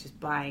Marketplace just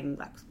buying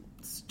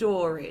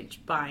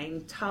storage,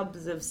 buying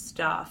tubs of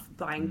stuff,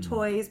 buying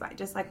toys,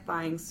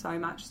 buying so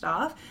much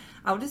stuff.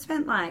 I would have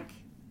spent a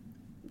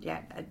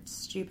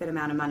stupid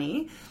amount of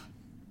money.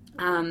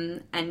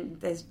 And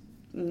there's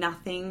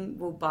nothing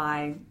will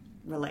buy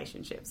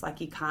relationships. Like,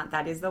 you can't,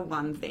 that is the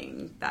one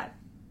thing that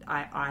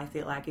I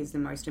feel like is the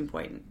most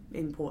important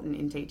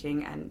in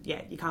teaching, and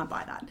you can't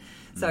buy that.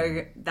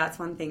 So that's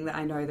one thing that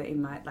I know that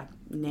in my,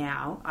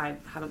 now I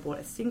haven't bought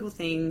a single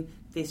thing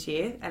this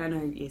year, and I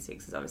know year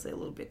 6 is obviously a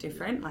little bit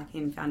different, like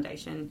in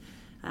foundation,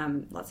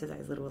 lots of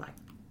those little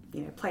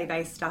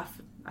play-based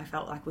stuff I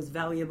felt like was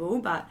valuable,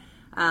 but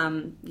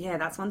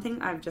that's one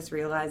thing I've just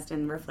realised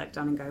and reflect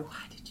on and go,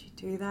 why did you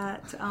do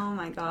that? Oh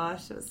my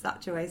gosh, it was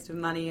such a waste of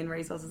money and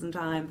resources and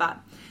time. But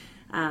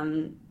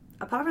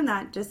apart from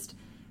that, just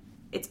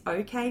it's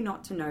okay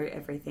not to know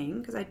everything,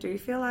 because I do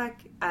feel like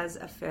as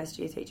a first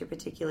year teacher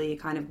particularly, you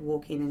kind of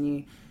walk in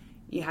and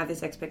you have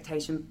this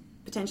expectation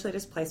potentially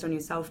just placed on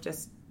yourself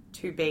just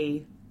to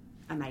be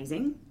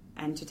amazing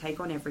and to take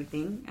on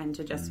everything and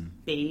to just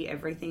be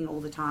everything all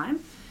the time.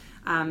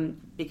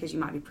 Because you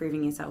might be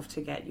proving yourself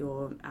to get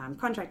your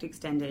contract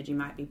extended, you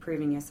might be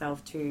proving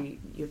yourself to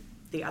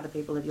the other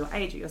people of your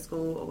age at your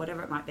school or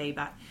whatever it might be,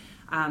 but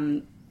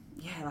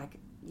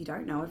you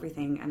don't know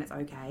everything, and it's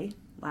okay.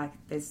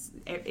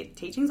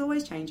 Teaching's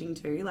always changing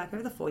too. Like,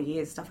 over the 4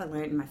 years, stuff I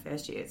learned in my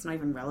first year, it's not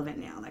even relevant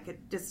now. It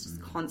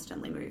just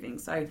constantly moving.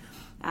 So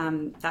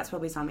that's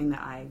probably something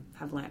that I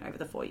have learned over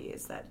the 4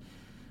 years, that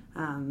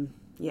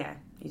you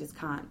just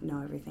can't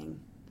know everything.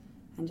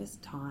 And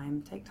just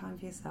take time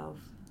for yourself.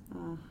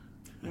 Oh,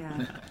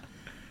 yeah.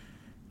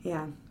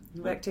 Yeah.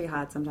 You work too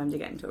hard sometimes to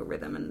get into a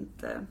rhythm, and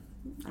the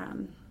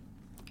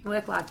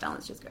work-life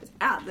balance just goes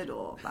out the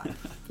door. But,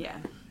 yeah.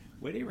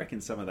 Where do you reckon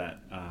some of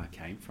that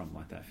came from,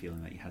 like that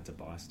feeling that you had to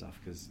buy stuff?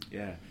 Because,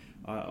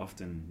 I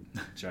often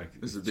joke.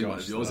 This is a big one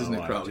of yours, isn't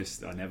it, Crowley?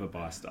 I never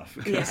buy stuff.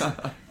 Yeah.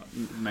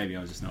 Maybe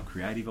I'm just not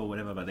creative or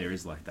whatever, but there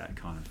is that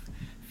kind of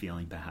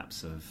feeling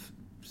perhaps of,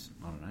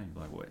 I don't know,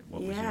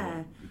 what was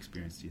your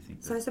experience, do you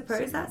think? So I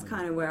suppose that's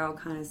kind of where I'll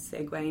kind of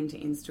segue into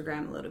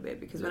Instagram a little bit,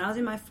 because when I was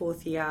in my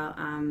 4th year,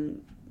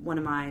 one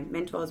of my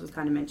mentors was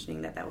kind of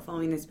mentioning that they were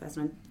following this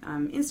person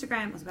on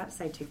Instagram. I was about to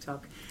say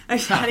TikTok. I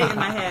was shouting in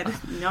my head,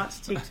 not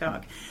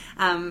TikTok.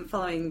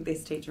 Following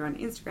this teacher on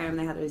Instagram, and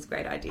they had these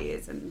great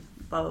ideas and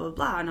blah, blah,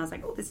 blah. And I was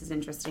like, oh, this is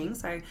interesting.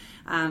 So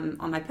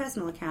on my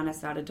personal account, I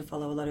started to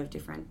follow a lot of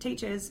different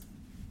teachers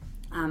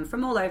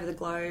from all over the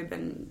globe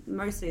and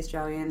mostly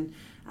Australian.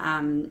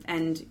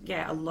 And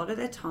yeah, a lot of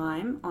their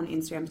time on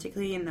Instagram,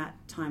 particularly in that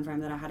time frame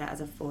that I had it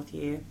as a fourth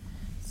year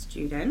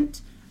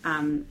student,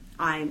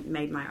 I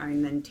made my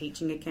own then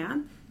teaching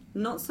account.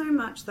 Not so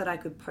much that I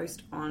could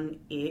post on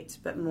it,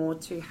 but more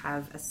to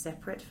have a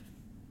separate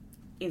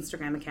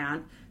Instagram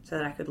account so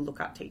that I could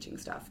look up teaching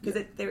stuff.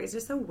 Because there is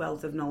just a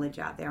wealth of knowledge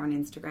out there on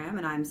Instagram,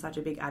 and I'm such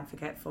a big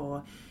advocate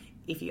for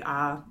if you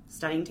are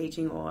studying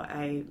teaching or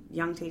a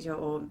young teacher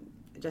or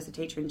just a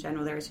teacher in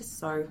general, there is just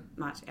so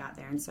much out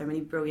there and so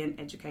many brilliant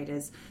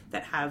educators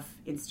that have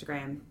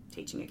Instagram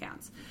teaching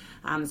accounts.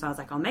 So I was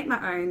like, I'll make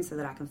my own so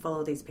that I can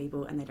follow these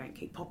people and they don't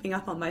keep popping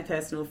up on my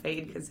personal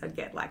feed, because I'd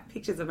get like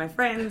pictures of my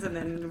friends and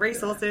then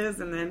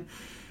resources and then...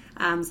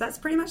 so that's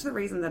pretty much the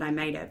reason that I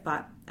made it.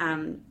 But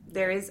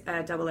there is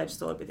a double-edged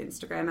sword with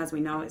Instagram. As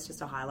we know, it's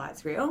just a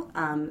highlights reel.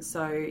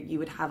 So you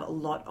would have a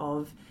lot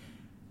of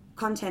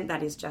content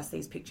that is just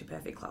these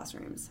picture-perfect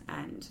classrooms,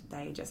 and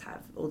they just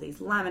have all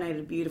these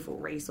laminated, beautiful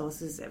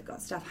resources. They've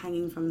got stuff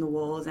hanging from the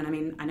walls. And I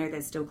mean, I know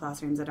there's still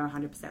classrooms that are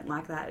 100%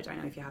 like that. I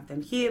don't know if you have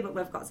them here, but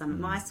we've got some at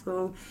my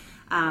school.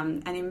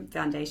 And in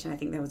foundation, I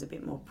think there was a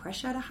bit more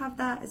pressure to have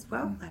that as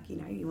well. Like, you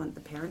know, you want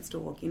the parents to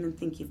walk in and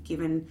think you've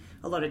given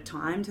a lot of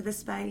time to the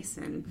space.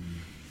 And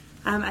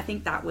I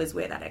think that was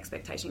where that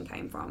expectation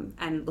came from.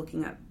 And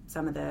looking at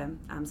some of the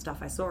stuff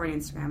I saw on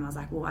Instagram, I was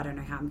like, well, I don't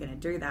know how I'm going to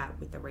do that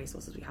with the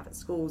resources we have at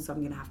school, so I'm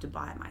going to have to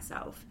buy it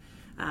myself.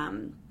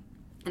 And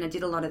I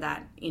did a lot of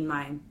that in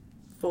my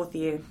fourth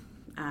year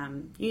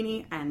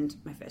uni and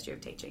my first year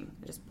of teaching.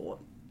 I just bought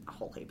a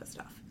whole heap of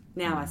stuff.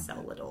 Now I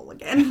sell it all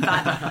again.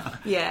 But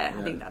yeah,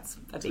 I think that's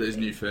a big There's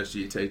thing. new first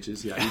year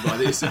teachers. Yeah, you buy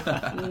this.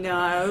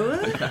 No.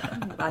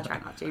 I try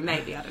not to.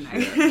 Maybe. I don't know.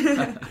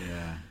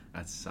 Yeah,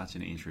 that's such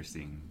an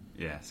interesting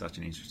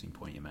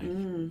point you make.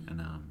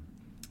 And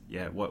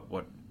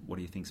what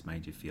do you think's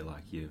made you feel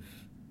like you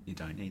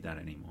don't need that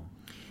anymore?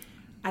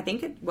 I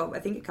think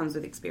it comes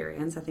with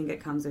experience. I think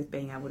it comes with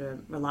being able to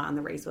rely on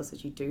the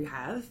resources you do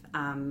have.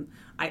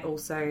 I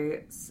also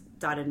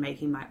started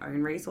making my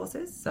own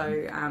resources.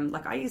 So,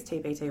 like, I use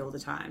TPT all the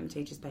time.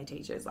 Teachers Pay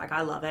Teachers. Like,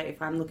 I love it.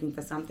 If I'm looking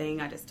for something,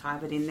 I just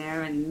type it in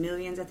there and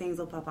millions of things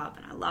will pop up,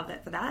 and I love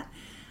it for that.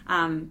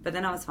 But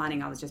then I was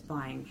finding I was just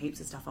buying heaps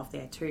of stuff off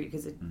there too,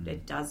 because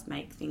it does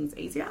make things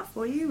easier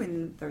for you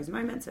in those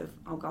moments of,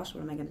 oh gosh,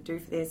 what am I going to do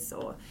for this?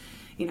 Or,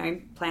 you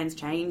know, plans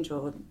change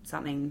or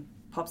something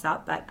pops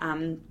up. But I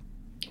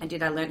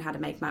learned how to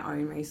make my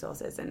own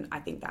resources, and I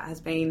think that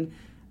has been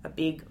a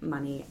big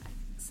money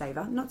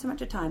saver. Not so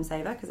much a time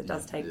saver, because it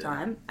does take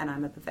time, and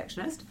I'm a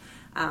perfectionist.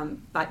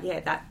 But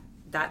yeah,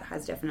 that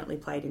has definitely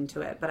played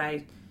into it. But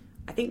I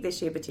think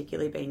this year,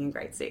 particularly being in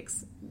grade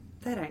 6,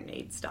 they don't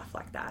need stuff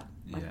like that.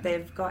 Like,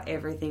 they've got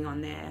everything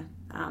on their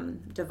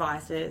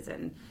devices,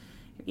 and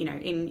you know,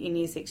 in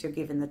year 6 you're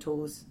given the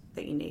tools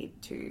that you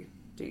need to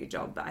do your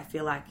job. But I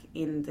feel like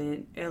in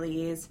the early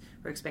years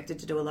we're expected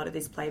to do a lot of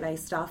this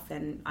play-based stuff,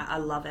 and I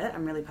love it.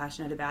 I'm really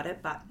passionate about it,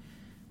 but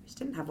we just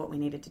didn't have what we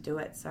needed to do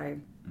it. So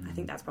I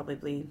think that's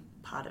probably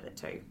part of it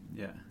too.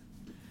 Yeah.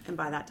 And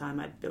by that time,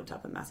 I'd built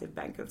up a massive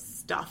bank of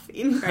stuff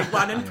in grade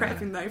 1 and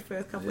prep in those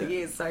first couple of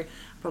years. So I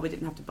probably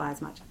didn't have to buy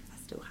as much because I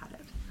still had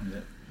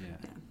it.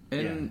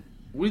 And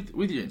with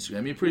your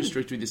Instagram, you're pretty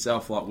strict with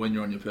yourself, like when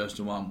you're on your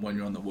personal one, when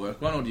you're on the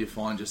work one, or do you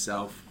find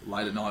yourself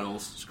late at night all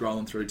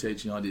scrolling through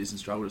teaching ideas and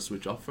struggle to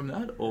switch off from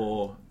that,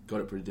 or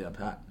got it pretty down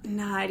pat?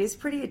 No, it is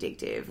pretty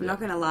addictive. I'm not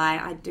going to lie.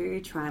 I do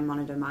try and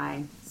monitor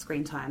my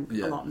screen time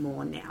a lot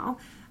more now.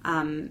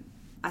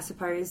 I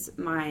suppose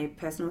my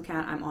personal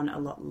account, I'm on a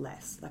lot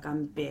less. Like,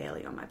 I'm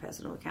barely on my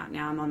personal account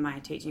now. I'm on my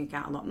teaching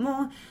account a lot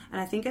more.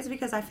 And I think it's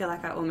because I feel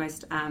like I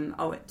almost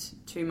owe it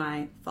to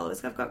my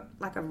followers. I've got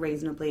like a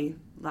reasonably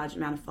large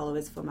amount of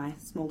followers for my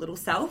small little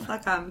self.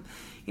 Like,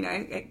 you know,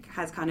 it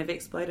has kind of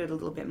exploded a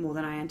little bit more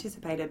than I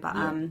anticipated. But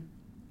I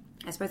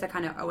suppose I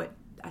kind of owe it.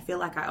 I feel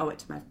like I owe it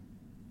to my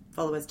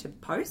followers to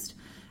post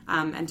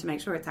and to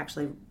make sure it's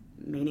actually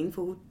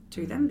meaningful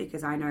to them,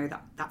 because I know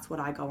that that's what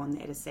I go on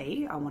there to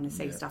see. I want to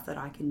see stuff that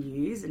I can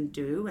use and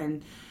do.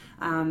 And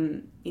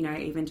you know,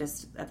 even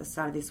just at the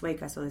start of this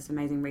week, I saw this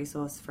amazing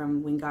resource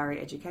from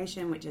Wingari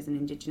Education, which is an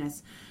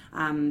Indigenous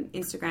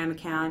Instagram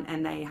account,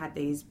 and they had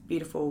these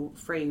beautiful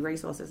free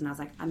resources, and I was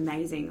like,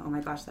 amazing, oh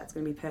my gosh, that's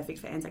going to be perfect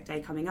for Anzac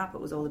Day coming up.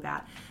 It was all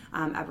about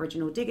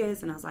Aboriginal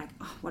diggers, and I was like,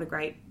 oh, what a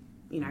great,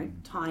 you know,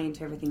 tie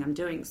into everything I'm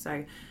doing.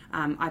 So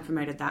I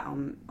promoted that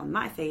on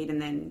my feed,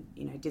 and then,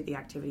 you know, did the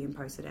activity and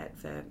posted it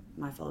for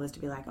my followers to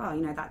be like, oh,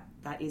 you know,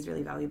 that is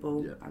really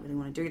valuable. I really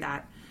want to do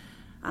that.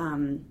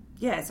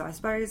 So I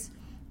suppose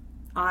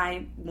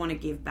I want to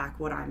give back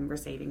what I'm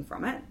receiving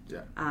from it.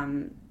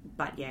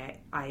 But yeah,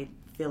 I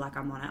feel like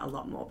I'm on it a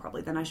lot more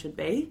probably than I should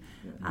be.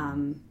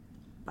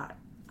 But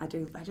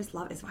I just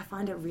love it. So I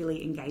find it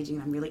really engaging.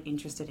 I'm really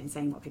interested in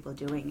seeing what people are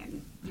doing,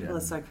 and people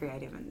are so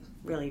creative and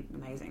really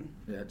amazing.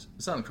 Yeah, it's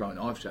something Crow and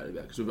I've chatted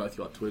about because we've both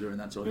got Twitter and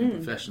that sort of thing,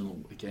 professional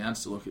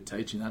accounts to look at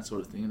teaching, that sort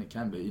of thing, and it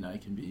can be,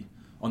 it can be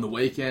on the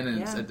weekend,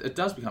 and it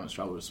does become a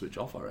struggle to switch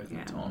off, I reckon,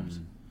 at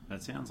times.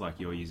 That sounds like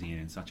you're using it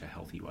in such a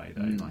healthy way,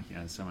 though.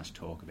 There's so much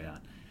talk about.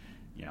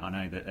 I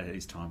know that it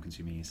is time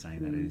consuming. You're saying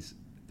that it is,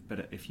 but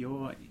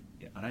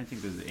I don't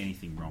think there's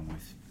anything wrong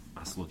with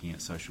us looking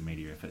at social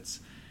media if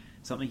it's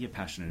something you're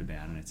passionate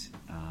about and it's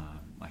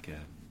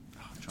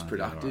it's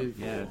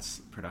productive. It's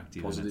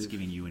productive positive. And it's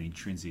giving you an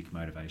intrinsic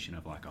motivation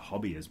of like a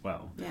hobby as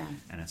well. Yeah.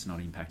 And it's not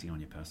impacting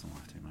on your personal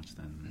life too much.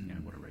 Then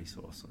what a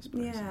resource, I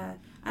suppose. Yeah,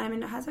 and I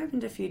mean it has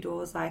opened a few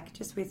doors, like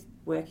just with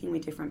working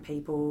with different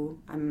people.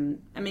 I mean,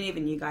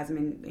 even you guys. I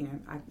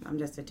mean, I'm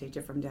just a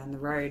teacher from down the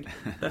road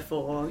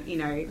before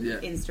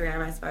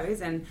Instagram, I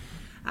suppose, and.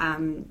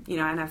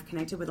 And I've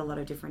connected with a lot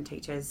of different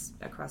teachers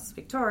across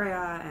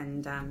Victoria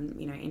and,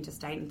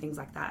 interstate and things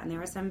like that. And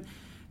there are some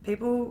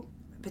people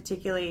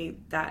particularly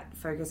that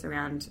focus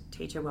around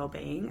teacher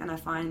wellbeing. And I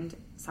find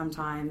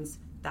sometimes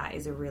that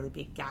is a really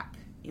big gap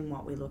in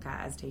what we look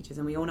at as teachers.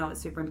 And we all know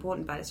it's super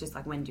important, but it's just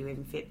like, when do you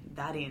even fit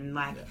that in?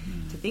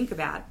 To think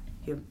about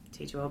your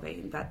teacher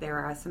wellbeing. But there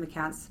are some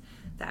accounts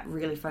that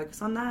really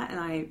focus on that.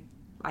 And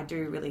I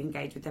do really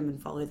engage with them and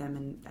follow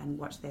them and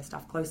watch their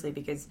stuff closely,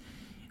 because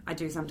I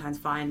do sometimes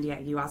find,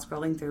 you are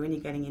scrolling through and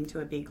you're getting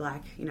into a big,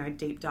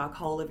 deep, dark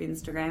hole of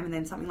Instagram, and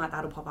then something like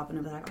that will pop up and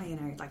I'll be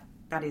like,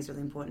 that is really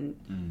important.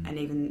 And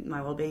even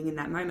my well-being in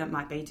that moment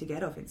might be to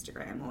get off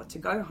Instagram or to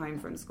go home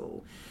from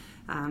school.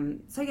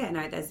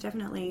 There's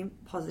definitely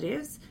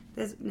positives.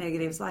 There's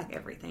negatives like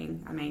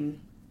everything. I mean,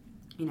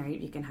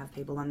 you can have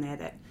people on there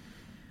that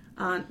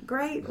aren't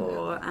great,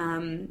 or,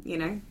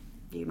 you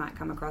might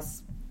come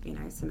across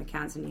some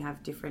accounts and you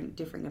have different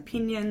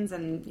opinions,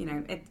 and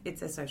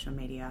it's a social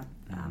media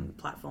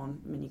platform.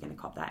 I mean, you're going to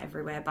cop that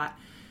everywhere, but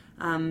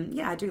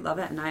I do love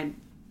it, and I'm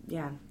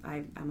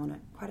on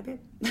it quite a bit.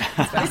 That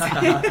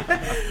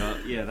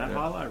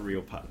highlight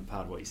reel part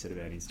of what you said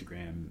about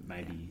Instagram,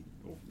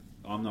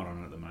 I'm not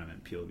on it at the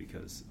moment purely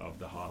because of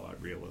the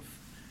highlight reel of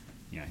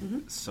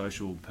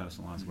social,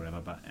 personalised,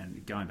 whatever.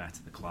 And going back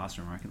to the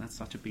classroom, I reckon that's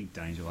such a big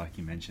danger, like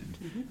you mentioned.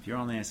 If you're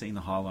on there seeing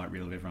the highlight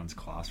reel of everyone's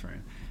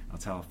classroom, I'll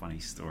tell a funny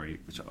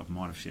story, which I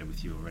might have shared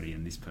with you already,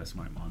 and this person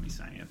won't mind me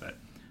saying it. But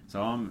so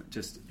I'm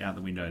just out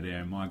the window there,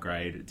 and my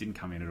grade, it didn't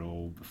come in at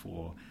all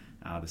before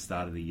the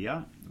start of the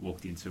year.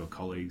 Walked into a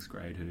colleague's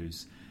grade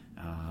who's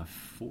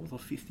 4th or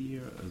 5th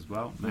year as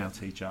well, male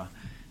teacher.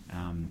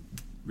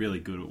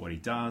 Really good at what he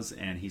does,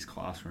 and his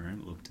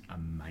classroom looked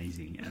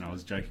amazing. And I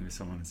was joking with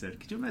someone and said,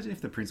 could you imagine if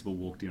the principal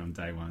walked in on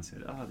day one and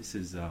said, this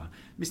is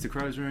Mr.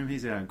 Crow's room,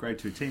 he's our grade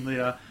 2 team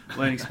leader,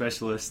 learning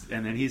specialist,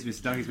 and then here's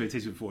Mr. Doug, he's been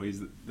teaching before.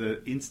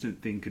 The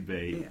instant thing could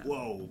be,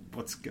 whoa,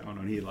 what's going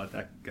on here? Like,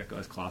 that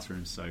guy's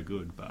classroom's so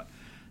good. But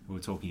we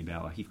were talking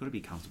about, you've got to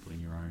be comfortable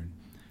in your own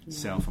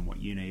self and what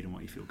you need and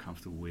what you feel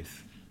comfortable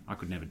with. I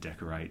could never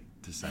decorate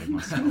to save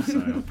myself, so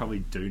I probably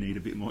do need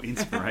a bit more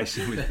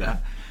inspiration with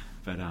that.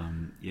 But,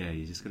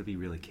 you just got to be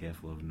really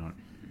careful of not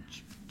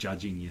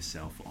judging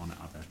yourself on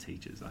other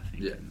teachers, I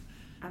think. Yeah. And,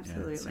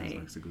 absolutely. It sounds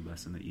like it's a good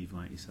lesson that you've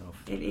learnt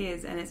yourself. It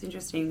is, and it's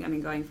interesting. I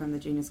mean, going from the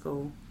junior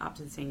school up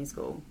to the senior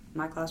school,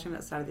 my classroom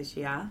at the start of this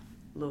year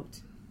looked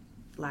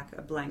like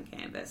a blank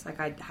canvas. Like,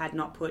 I had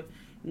not put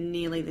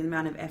nearly the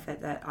amount of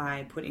effort that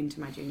I put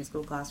into my junior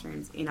school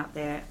classrooms in up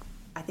there.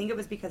 I think it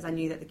was because I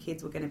knew that the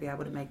kids were going to be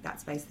able to make that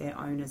space their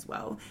own as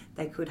well.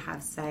 They could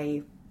have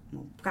more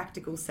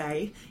practical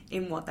say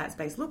in what that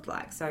space looked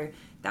like. So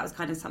that was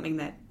kind of something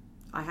that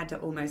I had to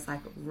almost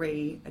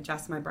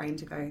readjust my brain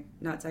to go,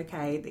 no, it's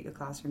okay that your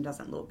classroom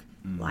doesn't look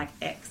like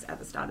X at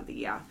the start of the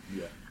year.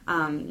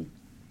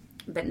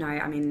 But no,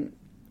 I mean,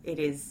 it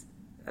is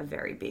a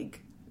very big,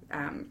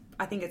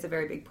 I think it's a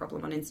very big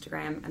problem on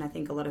Instagram, and I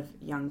think a lot of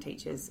young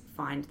teachers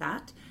find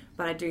that.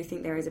 But I do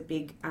think there is a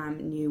big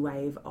new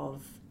wave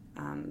of,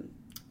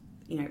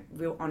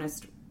 real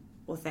honest,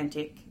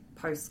 authentic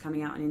posts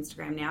coming out on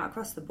Instagram now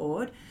across the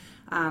board,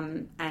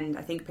 and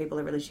I think people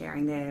are really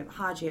sharing their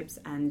hardships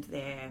and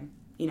their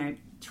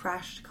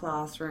trashed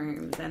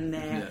classrooms and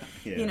their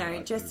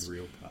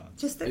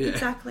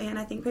exactly. And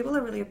I think people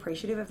are really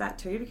appreciative of that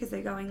too, because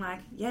they're going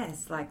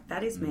yes,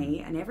 that is me,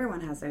 and everyone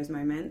has those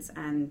moments,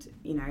 and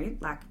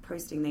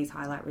posting these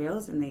highlight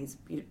reels and these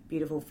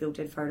beautiful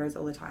filtered photos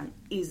all the time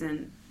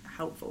isn't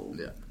helpful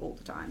all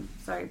the time.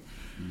 So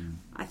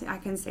I think I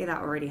can see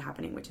that already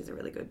happening, which is a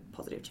really good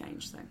positive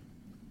change. So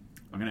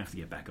I'm going to have to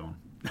get back on.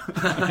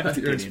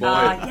 You're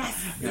inspired.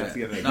 Yes.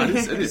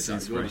 It is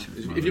inspiration.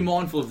 If you're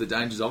mindful of the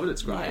dangers of it,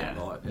 it's great.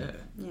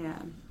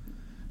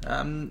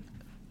 Now,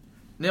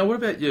 what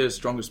about your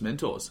strongest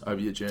mentors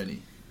over your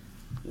journey?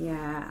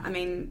 Yeah, I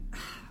mean,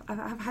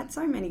 I've had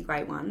so many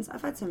great ones.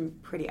 I've had some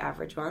pretty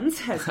average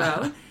ones as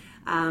well.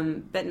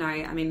 But no,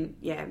 I mean,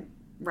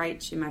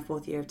 Rach in my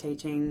 4th year of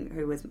teaching,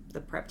 who was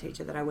the prep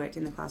teacher that I worked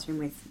in the classroom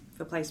with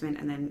for placement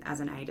and then as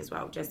an aide as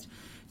well, just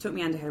took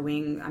me under her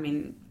wing. I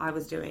mean, I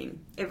was doing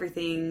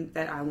everything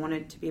that I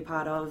wanted to be a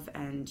part of,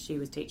 and she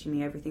was teaching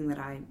me everything that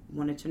I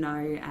wanted to know,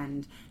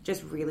 and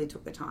just really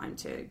took the time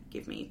to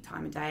give me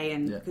time of day,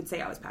 and could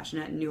see I was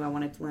passionate and knew I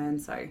wanted to learn,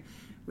 so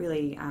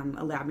really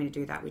allowed me to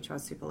do that, which I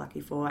was super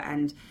lucky for.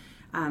 And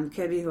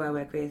Kirby, who I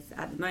work with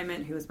at the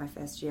moment, who was my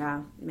first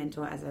year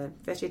mentor as a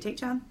first year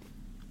teacher,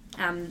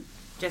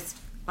 just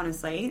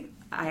honestly,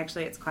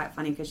 it's quite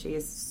funny because she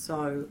is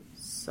so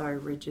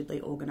rigidly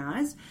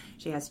organised.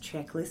 She has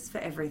checklists for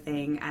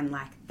everything, and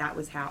like that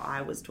was how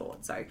I was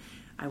taught. So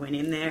I went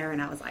in there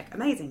and I was like,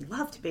 amazing,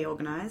 love to be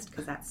organised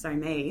because that's so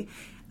me.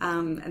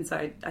 And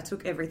so I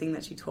took everything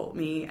that she taught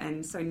me,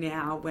 and so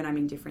now when I'm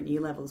in different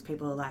year levels,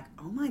 people are like,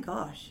 oh my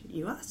gosh,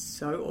 you are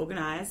so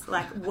organised.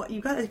 Like, what, you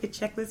got like a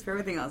checklist for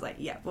everything? I was like,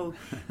 yeah, well,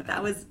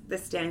 that was the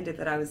standard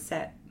that I was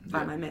set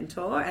by my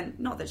mentor, and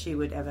not that she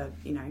would ever,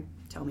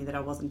 tell me that I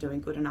wasn't doing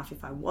good enough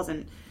if I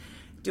wasn't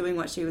doing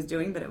what she was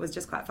doing, but it was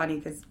just quite funny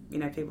because,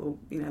 people,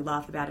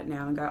 laugh about it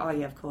now and go, oh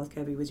yeah, of course,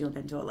 Kirby was your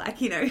mentor,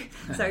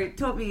 so it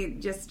taught me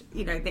just,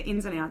 the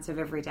ins and outs of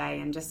every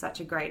day, and just such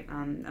a great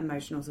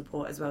emotional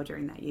support as well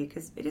during that year,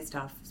 because it is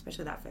tough,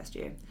 especially that first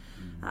year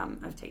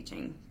of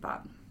teaching.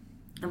 But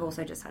I've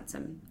also just had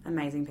some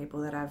amazing people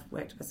that I've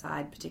worked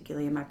beside,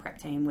 particularly in my prep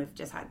team. We've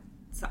just had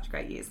such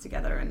great years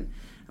together, and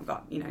I've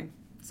got,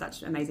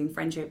 such amazing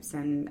friendships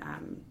and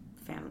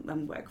family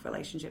and work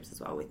relationships as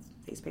well with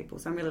these people,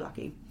 so I'm really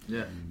lucky.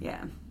 Yeah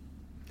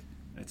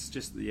It's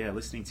just,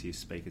 listening to you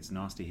speak, it's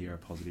nice to hear a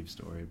positive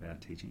story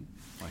about teaching.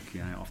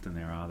 Often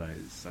there are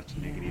such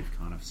negative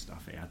kind of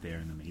stuff out there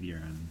in the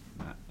media and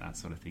that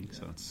sort of thing,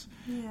 so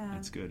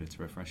it's good, it's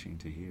refreshing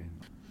to hear.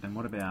 And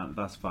what about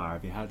thus far,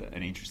 have you had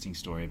an interesting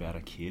story about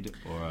a kid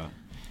or a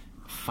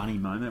funny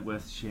moment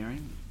worth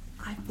sharing?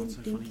 I've been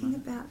thinking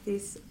about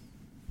this.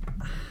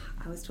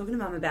 I was talking to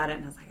Mum about it,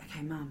 and I was like,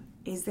 okay, Mum,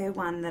 is there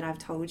one that I've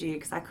told you?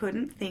 Because I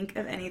couldn't think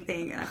of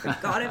anything, and I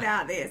forgot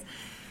about this.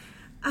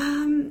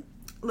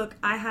 Look,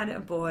 I had a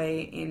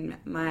boy in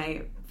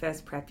my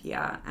first prep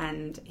year,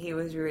 and he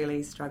was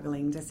really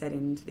struggling to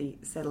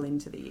settle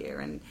into the year,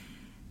 and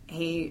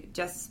he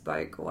just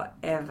spoke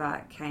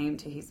whatever came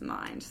to his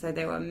mind. So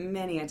there were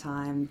many a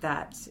time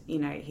that,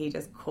 he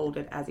just called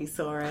it as he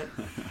saw it.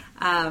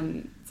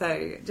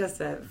 So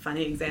just a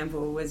funny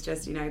example was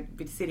just,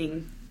 be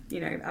sitting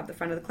up the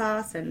front of the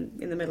class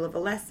and in the middle of a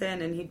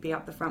lesson, and he'd be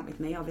up the front with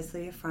me,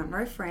 obviously a front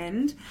row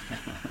friend,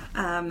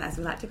 as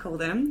we like to call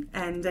them.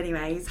 And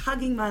anyway, he's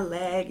hugging my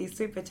leg, he's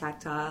super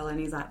tactile, and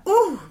he's like,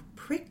 ooh,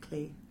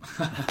 prickly.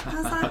 I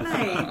was like,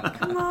 mate,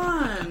 come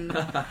on.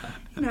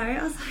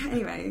 I was like,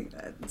 anyway,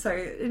 so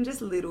in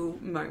just little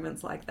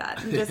moments like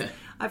that. And just,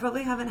 I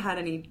probably haven't had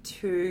any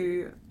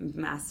too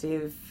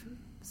massive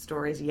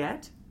stories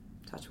yet,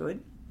 touch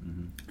wood.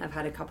 Mm-hmm. I've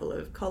had a couple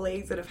of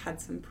colleagues that have had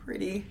some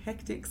pretty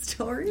hectic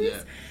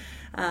stories,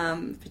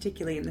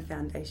 particularly in the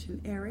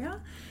foundation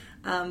area.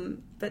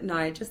 But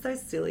no, just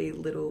those silly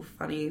little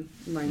funny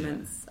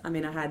moments. I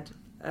mean, I had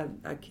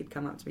a kid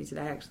come up to me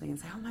today actually and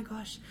say, oh my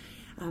gosh,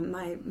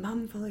 my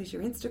mum follows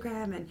your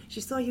Instagram and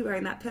she saw you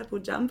wearing that purple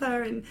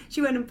jumper and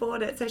she went and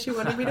bought it, so she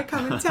wanted me to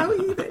come and tell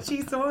you that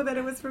she saw that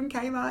it was from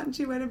Kmart and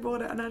she went and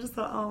bought it. And I just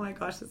thought, oh my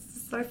gosh,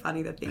 it's so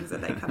funny, the things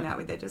that they come out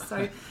with. They're just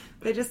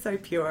so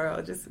pure,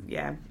 or just,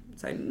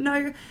 so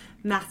no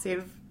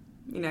massive,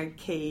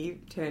 key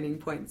turning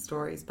point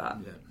stories, but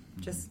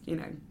just,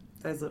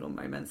 those little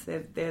moments,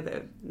 they're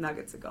the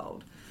nuggets of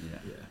gold.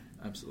 Yeah,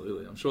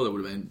 absolutely. I'm sure that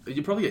would have been,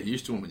 you probably get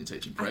used to them when you're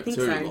teaching prep too,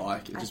 so.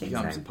 It just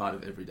becomes a part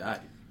of every day.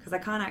 Because I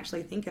can't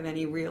actually think of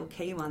any real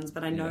key ones,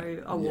 but I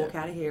know I'll walk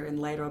out of here and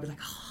later I'll be like,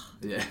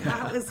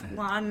 that was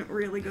one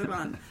really good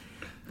one.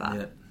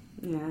 But,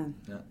 yeah.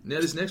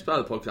 Now, this next part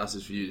of the podcast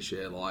is for you to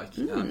share,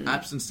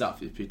 apps and stuff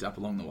you've picked up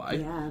along the way.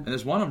 Yeah. And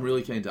there's one I'm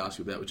really keen to ask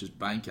you about, which is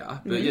Banker.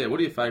 But, what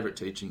are your favourite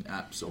teaching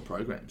apps or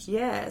programs?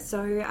 Yeah,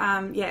 so,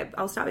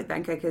 I'll start with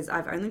Banker because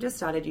I've only just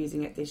started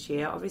using it this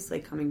year.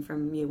 Obviously, coming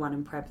from year one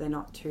in prep, they're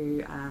not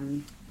too...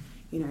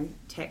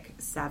 tech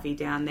savvy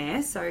down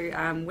there. So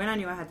when I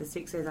knew I had the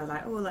sixes, I was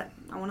like,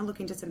 I want to look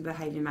into some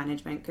behaviour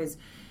management, because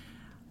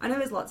I know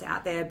there's lots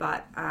out there,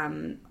 but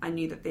I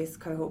knew that this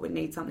cohort would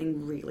need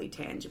something really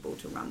tangible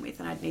to run with,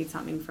 and I'd need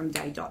something from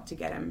day dot to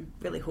get them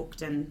really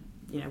hooked and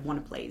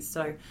want to please.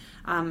 So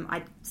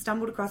I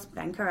stumbled across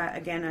Banker,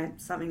 again,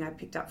 something I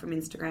picked up from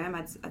Instagram.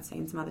 I'd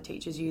seen some other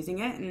teachers using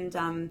it,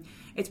 and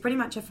it's pretty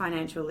much a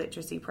financial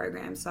literacy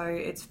program. So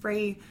it's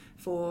free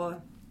for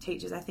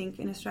teachers, I think,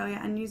 in Australia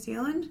and New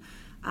Zealand,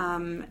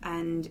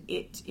 and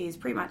it is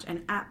pretty much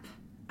an app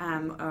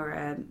or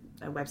a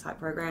website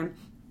program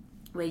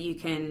where you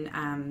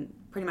can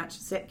pretty much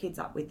set kids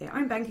up with their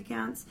own bank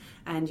accounts,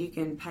 and you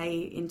can pay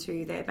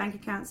into their bank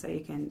accounts, so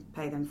you can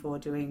pay them for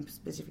doing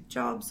specific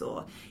jobs,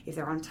 or if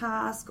they're on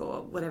task,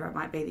 or whatever it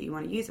might be that you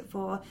want to use it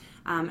for.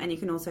 And you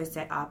can also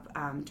set up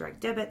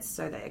direct debits,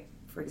 so that,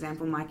 for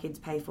example, my kids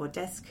pay for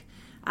desk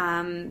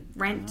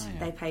rent,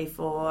 they pay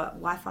for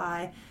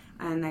Wi-Fi,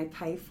 and they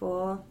pay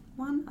for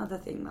one other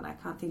thing that I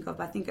can't think of.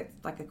 I think it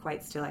like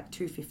equates to like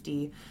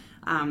 $250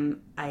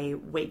 a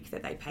week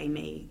that they pay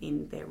me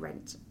in their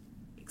rent,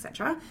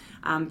 etc.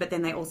 But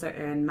then they also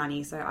earn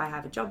money. So I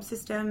have a job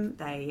system.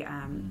 They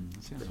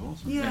that sounds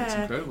awesome. yeah, It's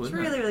incredible, it's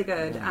isn't really it? really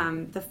good. Yeah.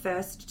 The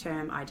first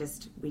term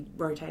we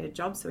rotated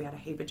jobs, so we had a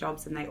heap of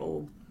jobs, and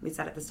we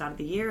sat at the start of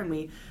the year and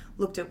we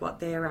looked at what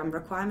their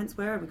requirements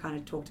were, and we kind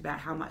of talked about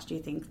how much do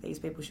you think these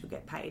people should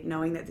get paid,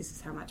 knowing that this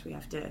is how much we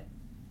have to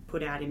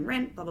put out in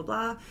rent, blah blah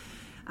blah.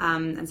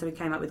 And so we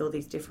came up with all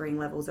these differing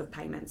levels of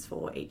payments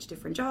for each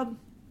different job.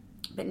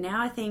 But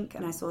now I think,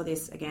 and I saw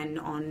this again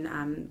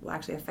on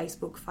actually a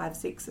Facebook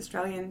 5-6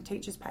 Australian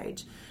teachers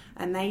page,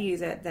 and they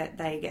use it that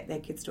they get their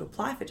kids to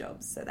apply for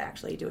jobs. So they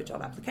actually do a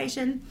job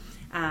application,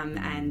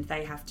 and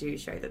they have to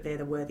show that they're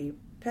the worthy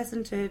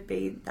person to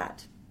be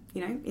that,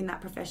 in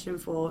that profession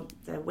for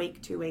the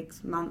week, 2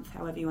 weeks, month,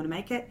 however you want to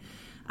make it.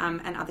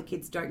 And other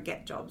kids don't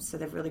get jobs, so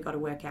they've really got to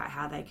work out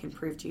how they can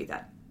prove to you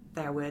that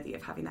they are worthy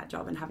of having that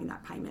job and having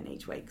that payment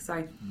each week.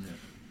 So.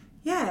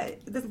 Yeah,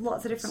 there's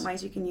lots of different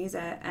ways you can use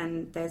it,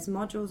 and there's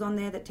modules on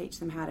there that teach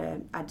them how to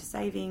add to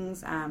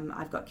savings.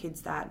 I've got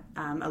kids that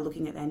are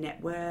looking at their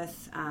net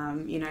worth.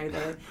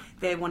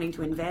 They're wanting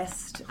to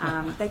invest.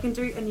 They can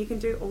do, and you can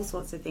do all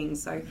sorts of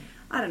things. So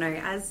I don't know,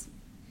 as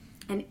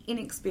an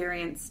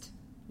inexperienced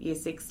Year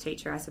 6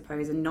 teacher, I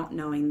suppose, and not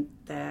knowing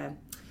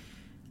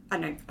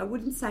I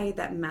wouldn't say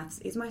that maths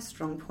is my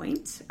strong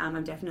point.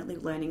 I'm definitely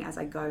learning as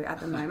I go at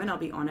the moment, I'll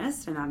be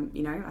honest. And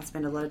I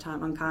spend a lot of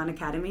time on Khan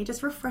Academy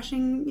just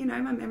refreshing,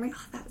 my memory.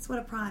 Oh, that's what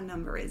a prime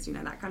number is,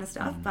 that kind of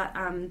stuff. But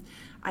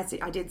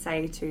I did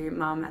say to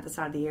Mum at the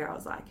start of the year, I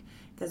was like,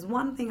 there's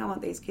one thing I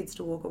want these kids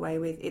to walk away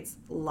with, it's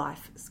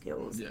life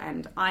skills. Yeah.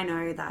 And I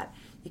know that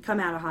you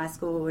come out of high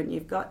school and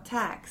you've got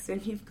tax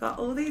and you've got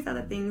all these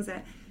other things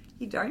that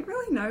you don't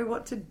really know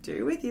what to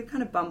do with. You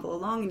kind of bumble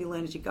along and you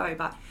learn as you go.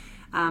 But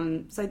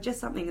so just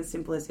something as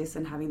simple as this,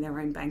 and having their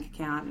own bank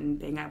account and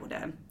being able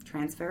to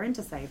transfer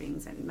into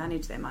savings and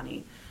manage their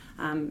money,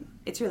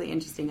 it's really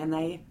interesting, and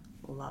they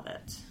love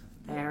it.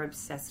 They're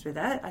obsessed with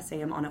it. I see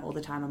them on it all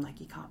the time. I'm like,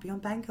 you can't be on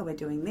Banker, we're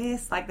doing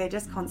this. Like, they're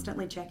just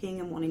constantly checking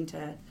and wanting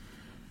to,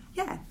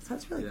 so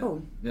it's really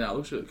cool. Yeah, it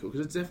looks really cool,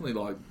 because it's definitely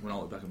like when I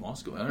look back at my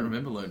school, I don't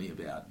remember learning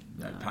about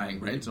paying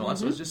rent and all that.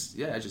 So it's just,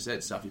 as you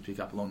said, stuff you pick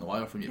up along the way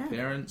or from your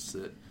parents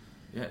that...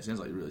 Yeah, it sounds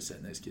like you're really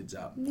setting these kids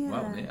up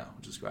well now,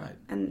 which is great.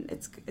 And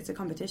it's a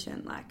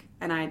competition,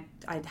 and I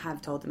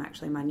have told them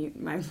actually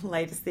my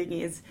latest thing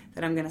is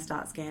that I'm going to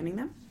start scamming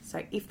them.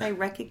 So if they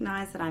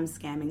recognise that I'm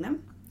scamming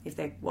them, if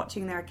they're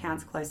watching their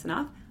accounts close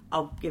enough,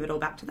 I'll give it all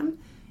back to them.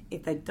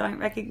 If they don't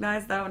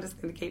recognise that, I'm just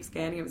going to keep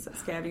scamming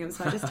them.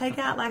 So I just take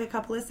out like a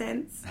couple of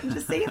cents and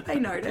just see if they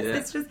notice. Yeah.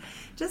 It's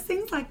just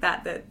things like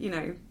that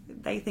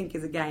they think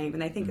is a game,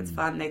 and they think it's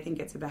fun. They think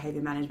it's a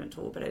behaviour management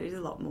tool, but it is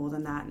a lot more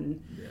than that.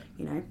 And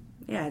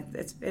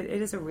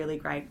it is a really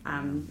great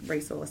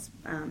resource.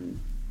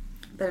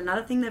 But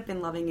another thing they've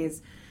been loving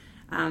is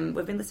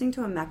we've been listening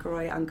to a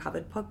McElroy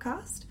Uncovered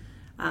podcast.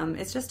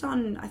 It's just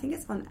on, I think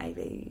it's on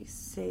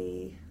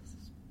ABC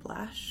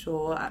Splash,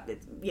 or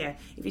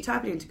if you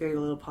type it into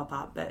Google it'll pop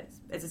up. But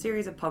it's a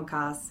series of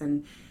podcasts,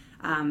 and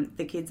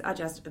the kids are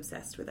just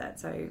obsessed with it.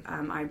 So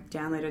I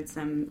downloaded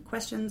some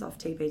questions off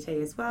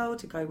TPT as well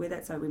to go with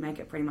it, so we make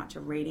it pretty much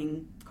a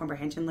reading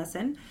comprehension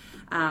lesson.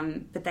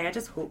 But they are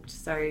just hooked.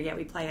 So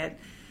we play it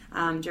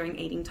during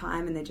eating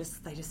time, and they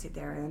just sit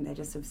there and they're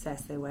just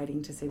obsessed. They're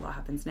waiting to see what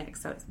happens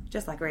next. So it's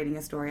just like reading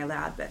a story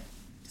aloud, but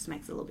just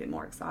makes it a little bit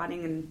more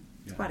exciting, and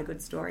it's quite a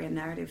good story and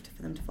narrative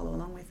for them to follow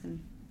along with.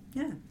 And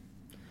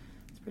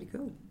it's pretty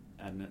cool.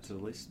 Adding it to the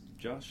list,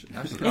 Josh.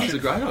 Absolutely. That's a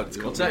great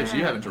idea. I'll say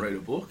you having to read a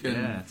book.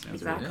 And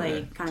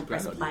exactly. Kind of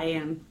press play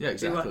and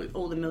do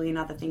all the million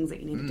other things that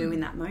you need to do in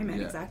that moment.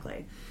 Yeah.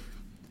 Exactly.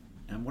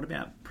 And what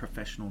about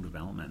professional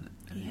development?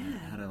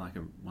 How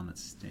do one that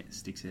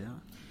sticks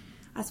out?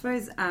 I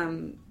suppose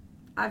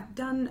I've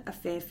done a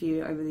fair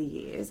few over the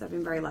years. I've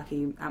been very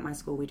lucky at my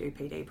school. We do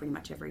PD pretty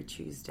much every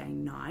Tuesday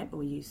night, or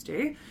we used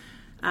to.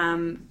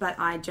 But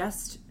I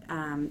just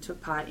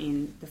took part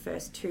in the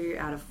first 2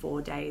 out of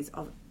 4 days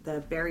of the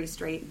Berry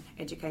Street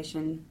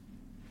education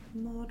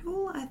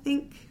model, I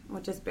think, or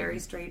just Berry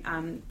Street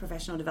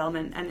professional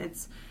development. And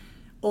it's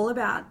all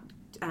about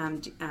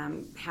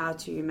how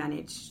to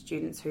manage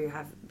students who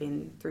have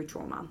been through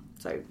trauma.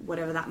 So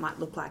whatever that might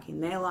look like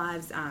in their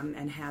lives,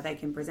 and how they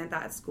can present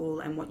that at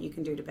school, and what you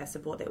can do to best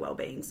support their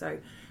wellbeing. So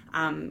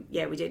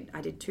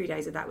I did 2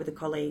 days of that with a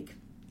colleague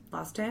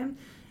last term,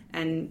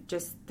 and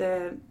just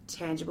the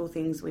tangible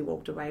things we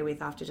walked away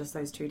with after just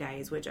those 2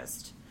 days were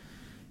just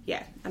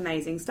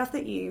amazing stuff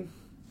that you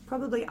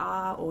probably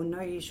are or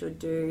know you should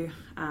do,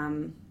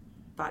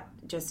 but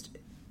just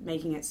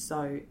making it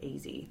so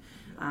easy.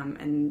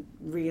 And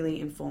really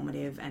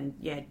informative, and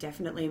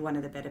definitely one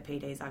of the better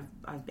PDs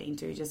I've been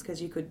to, just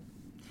because you could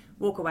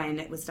walk away and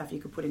it was stuff you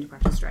could put into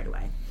practice straight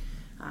away.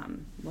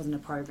 It wasn't a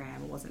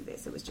program, it wasn't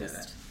this, it was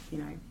just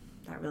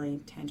that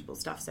really tangible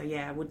stuff. So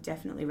I would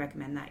definitely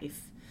recommend that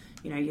if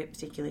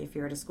particularly if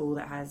you're at a school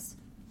that has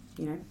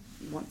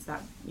wants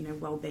that,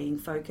 well-being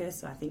focus.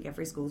 So I think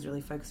every school's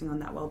really focusing on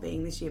that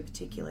well-being this year,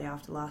 particularly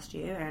after last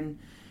year. And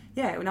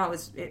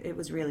it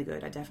was really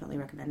good. I definitely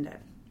recommend it.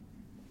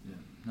 Yeah,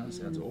 no, it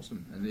sounds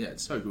awesome. And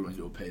it's so good when you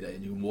do a PD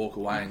and you can walk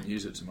away and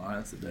use it tomorrow.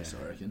 That's the best,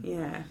 I reckon.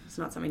 Yeah, it's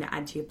not something to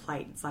add to your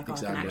plate. It's like,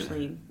 exactly. I can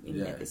actually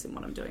embed this in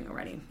what I'm doing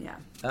already. Yeah.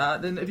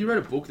 Then have you read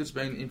a book that's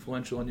been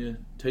influential on your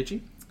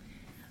teaching?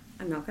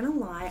 I'm not going to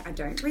lie, I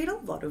don't read a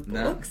lot of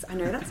books. No. I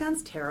know that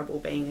sounds terrible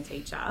being a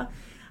teacher,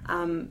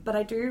 but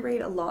I do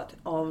read a lot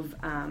of,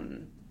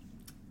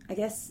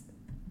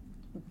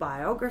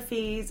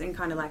 biographies and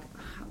kind of like,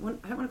 I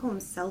don't want to call them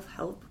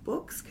self-help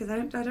books because I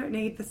don't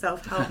need the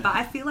self-help, but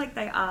I feel like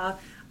they are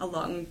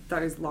along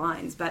those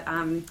lines. But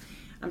I'm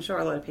sure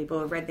a lot of people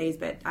have read these,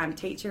 but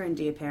Teacher and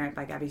Dear Parent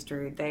by Gabby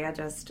Stroud, they are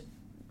just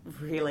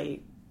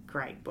really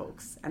great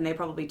books. And they're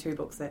probably two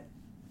books that,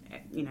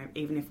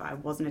 even if I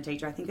wasn't a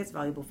teacher, I think it's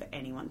valuable for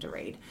anyone to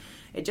read.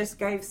 It just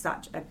gave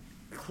such a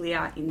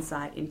clear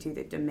insight into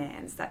the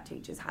demands that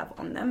teachers have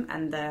on them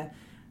and the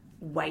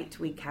weight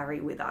we carry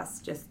with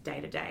us just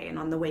day to day and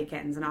on the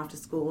weekends and after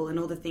school and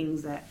all the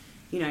things that,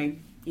 you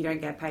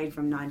don't get paid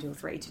from 9 till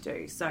 3 to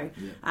do. So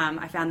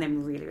I found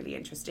them really, really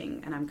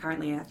interesting. And I'm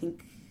currently, I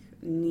think,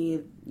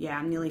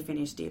 I'm nearly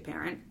finished Dear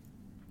Parent.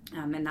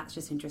 And that's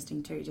just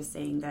interesting too, just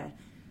seeing the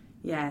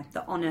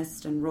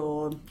honest and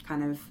raw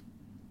kind of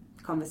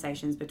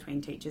conversations between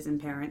teachers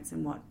and parents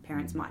and what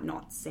parents might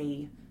not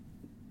see,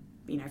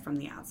 from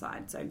the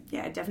outside. So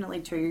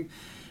definitely two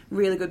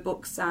really good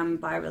books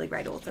by a really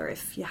great author.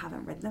 If you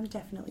haven't read them,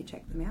 definitely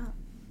check them out.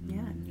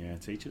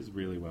 Teacher's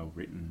really well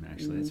written,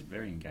 actually. It's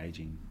very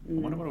engaging. I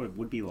wonder what it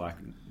would be like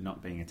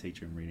not being a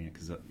teacher and reading it,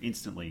 because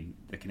instantly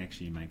the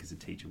connection you make as a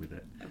teacher with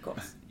it, of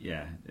course,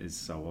 is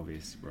so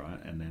obvious, right?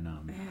 And then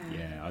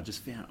I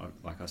just found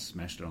I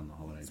smashed it on the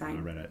holidays. Same. When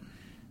I read it,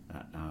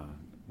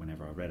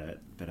 whenever I read it,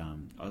 but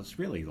I was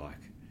really like,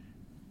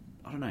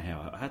 I don't know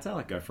how I had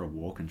to go for a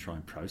walk and try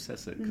and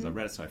process it, because I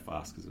read it so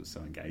fast because it was so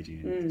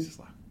engaging, and it's just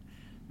like,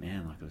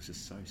 man, it was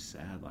just so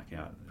sad,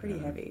 how pretty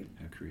heavy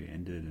her career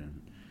ended,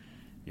 and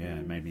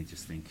it made me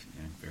just think,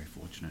 very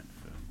fortunate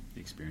for the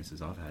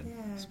experiences I've had,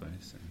 I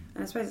suppose.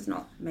 And I suppose it's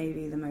not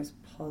maybe the most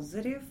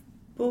positive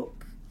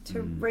book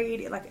to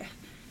read.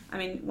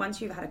 Once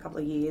you've had a couple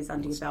of years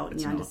under your belt and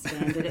you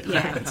understand it,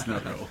 it's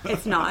not at all.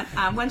 It's not.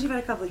 Once you've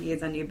had a couple of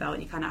years under your belt,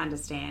 you kind of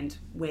understand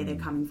where they're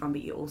coming from,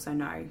 but you also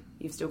know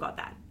you've still got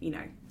that,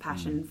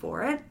 passion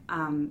for it.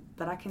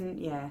 But I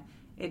can,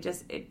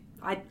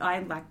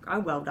 I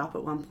welled up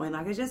at one point.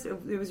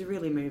 It was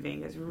really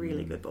moving. It was a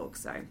really good book.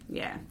 So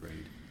yeah.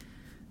 Agreed.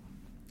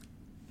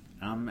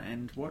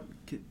 And what,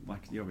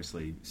 you're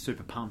obviously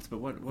super pumped, but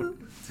what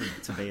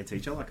to be a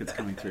teacher, it's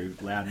coming through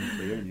loud and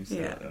clear, and you've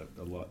said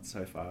a lot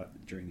so far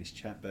during this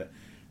chat, but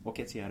what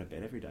gets you out of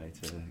bed every day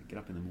to get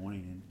up in the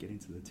morning and get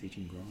into the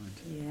teaching grind?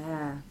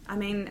 Yeah, I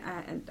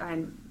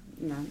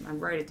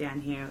wrote it down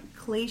here,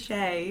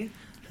 cliche,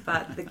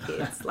 but the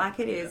kids,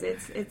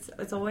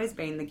 it's always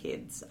been the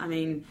kids.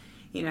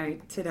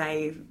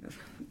 Today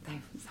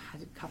they've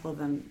had a couple of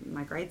them,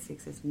 my grade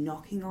 6s,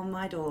 knocking on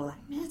my door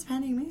Miss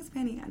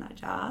Penny, and I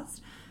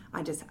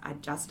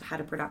just had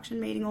a production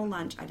meeting all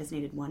lunch. I just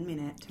needed 1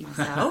 minute to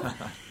myself.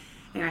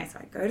 Anyway, so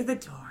I go to the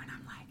door and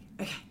I'm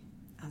like, okay.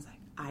 I was like,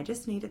 I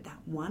just needed that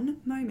one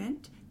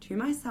moment to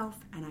myself,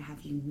 and I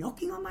have you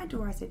knocking on my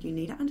door. I said, you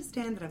need to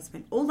understand that I've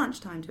spent all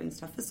lunchtime doing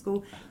stuff for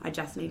school. I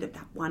just needed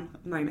that one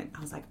moment. I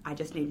was like, I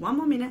just need 1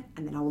 more minute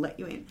and then I will let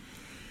you in.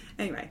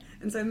 Anyway,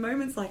 and so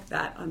moments like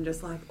that, I'm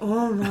just like,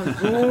 oh my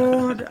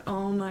God,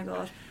 oh my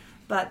gosh.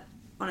 But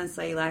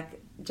honestly,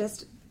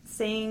 just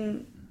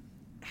seeing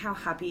how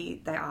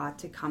happy they are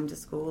to come to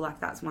school,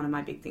 that's one of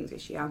my big things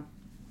this year,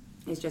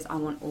 is just I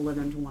want all of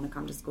them to want to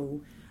come to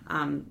school.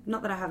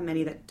 Not that I have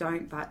many that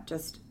don't, but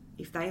just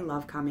if they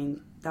love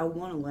coming, they'll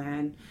want to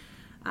learn.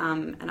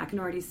 And I can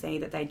already see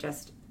that they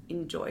just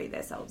enjoy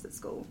themselves at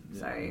school. Yeah.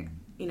 So,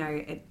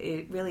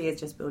 it really is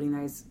just building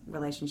those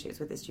relationships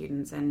with the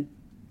students. And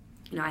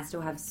I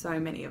still have so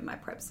many of my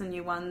preps and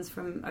year ones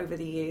from over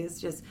the years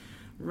just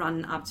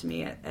run up to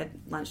me at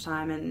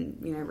lunchtime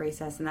and,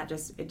 recess, and that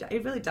just,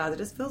 it really does. It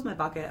just fills my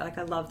bucket.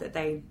 I love that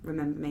they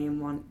remember me and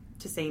want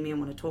to see me and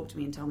want to talk to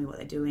me and tell me what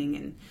they're doing.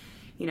 And,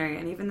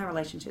 and even the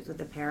relationships with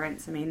the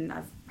parents.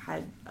 I've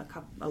had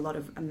a lot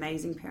of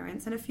amazing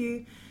parents and a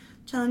few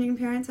challenging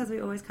parents, as we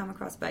always come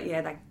across. But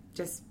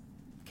just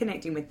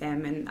connecting with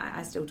them, and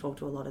I still talk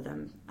to a lot of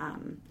them,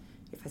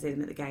 if I see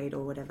them at the gate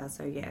or whatever.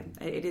 So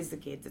it is the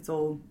kids. It's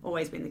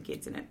always been the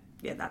kids, and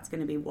that's going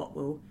to be what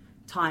will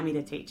tie me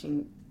to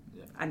teaching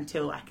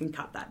until I can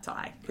cut that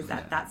tie, because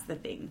that's the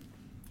thing.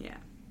 Yeah.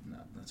 No,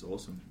 that's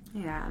awesome.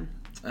 Yeah.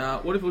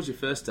 What if it was your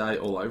first day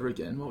all over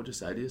again? What would you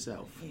say to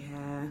yourself?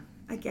 Yeah.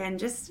 Again,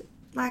 just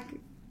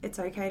it's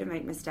okay to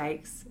make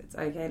mistakes. It's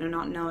okay to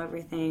not know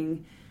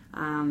everything.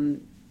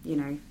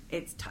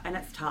 It's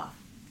tough.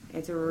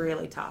 It's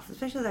really tough,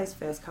 especially those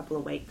first couple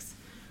of weeks.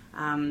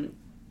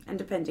 And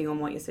depending on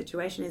what your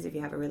situation is, if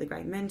you have a really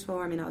great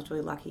mentor, I was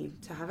really lucky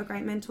to have a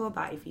great mentor,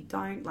 but if you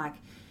don't,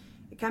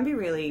 it can be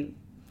really,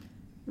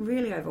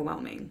 really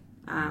overwhelming.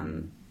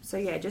 So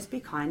yeah, just be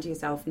kind to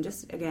yourself and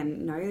just,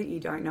 again, know that you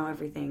don't know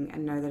everything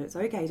and know that it's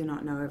okay to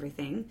not know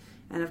everything.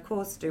 And of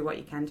course, do what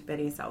you can to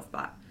better yourself,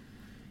 but,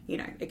 you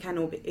know, it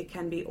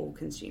can be all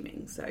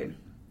consuming. So,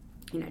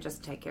 you know,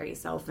 just take care of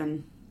yourself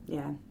and,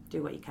 yeah,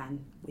 do what you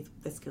can with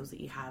the skills that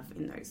you have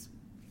in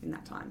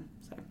that time.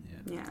 So,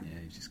 yeah,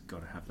 you just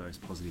got to have those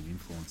positive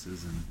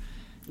influences, and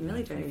you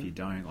really do. If you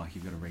don't, like,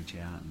 you've got to reach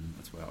out, and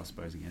that's where I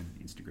suppose again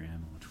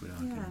Instagram or Twitter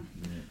can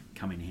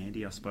come in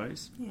handy, I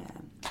suppose. Yeah.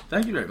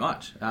 Thank you very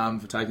much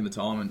for taking the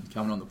time and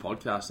coming on the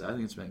podcast. I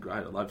think it's been great.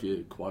 I love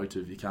your quote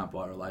of "you can't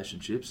buy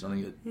relationships." I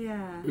think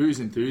it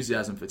oozes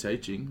enthusiasm for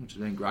teaching, which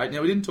has been great.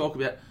 Now, we didn't talk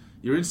about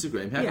your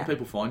Instagram. How can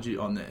people find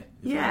you on there?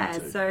 Yeah,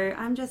 so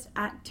I'm just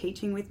at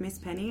Teaching with Miss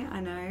Penny.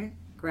 I know,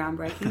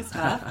 groundbreaking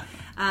stuff.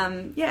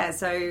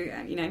 So,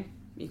 you know,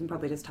 you can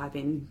probably just type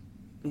in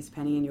Miss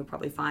Penny and you'll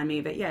probably find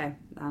me. But yeah,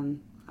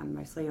 I'm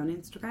mostly on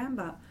Instagram,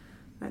 but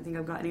I don't think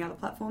I've got any other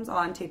platforms. Oh,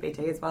 and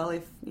TPT as well,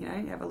 if, you know,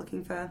 you're ever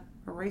looking for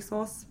a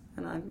resource,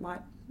 and I might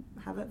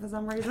have it for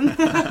some reason.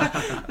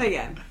 But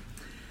yeah.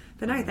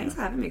 But no, thanks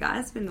for having me,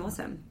 guys. It's been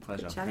awesome.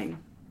 Pleasure. Good chatting.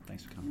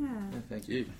 Thanks for coming. Yeah, thank you.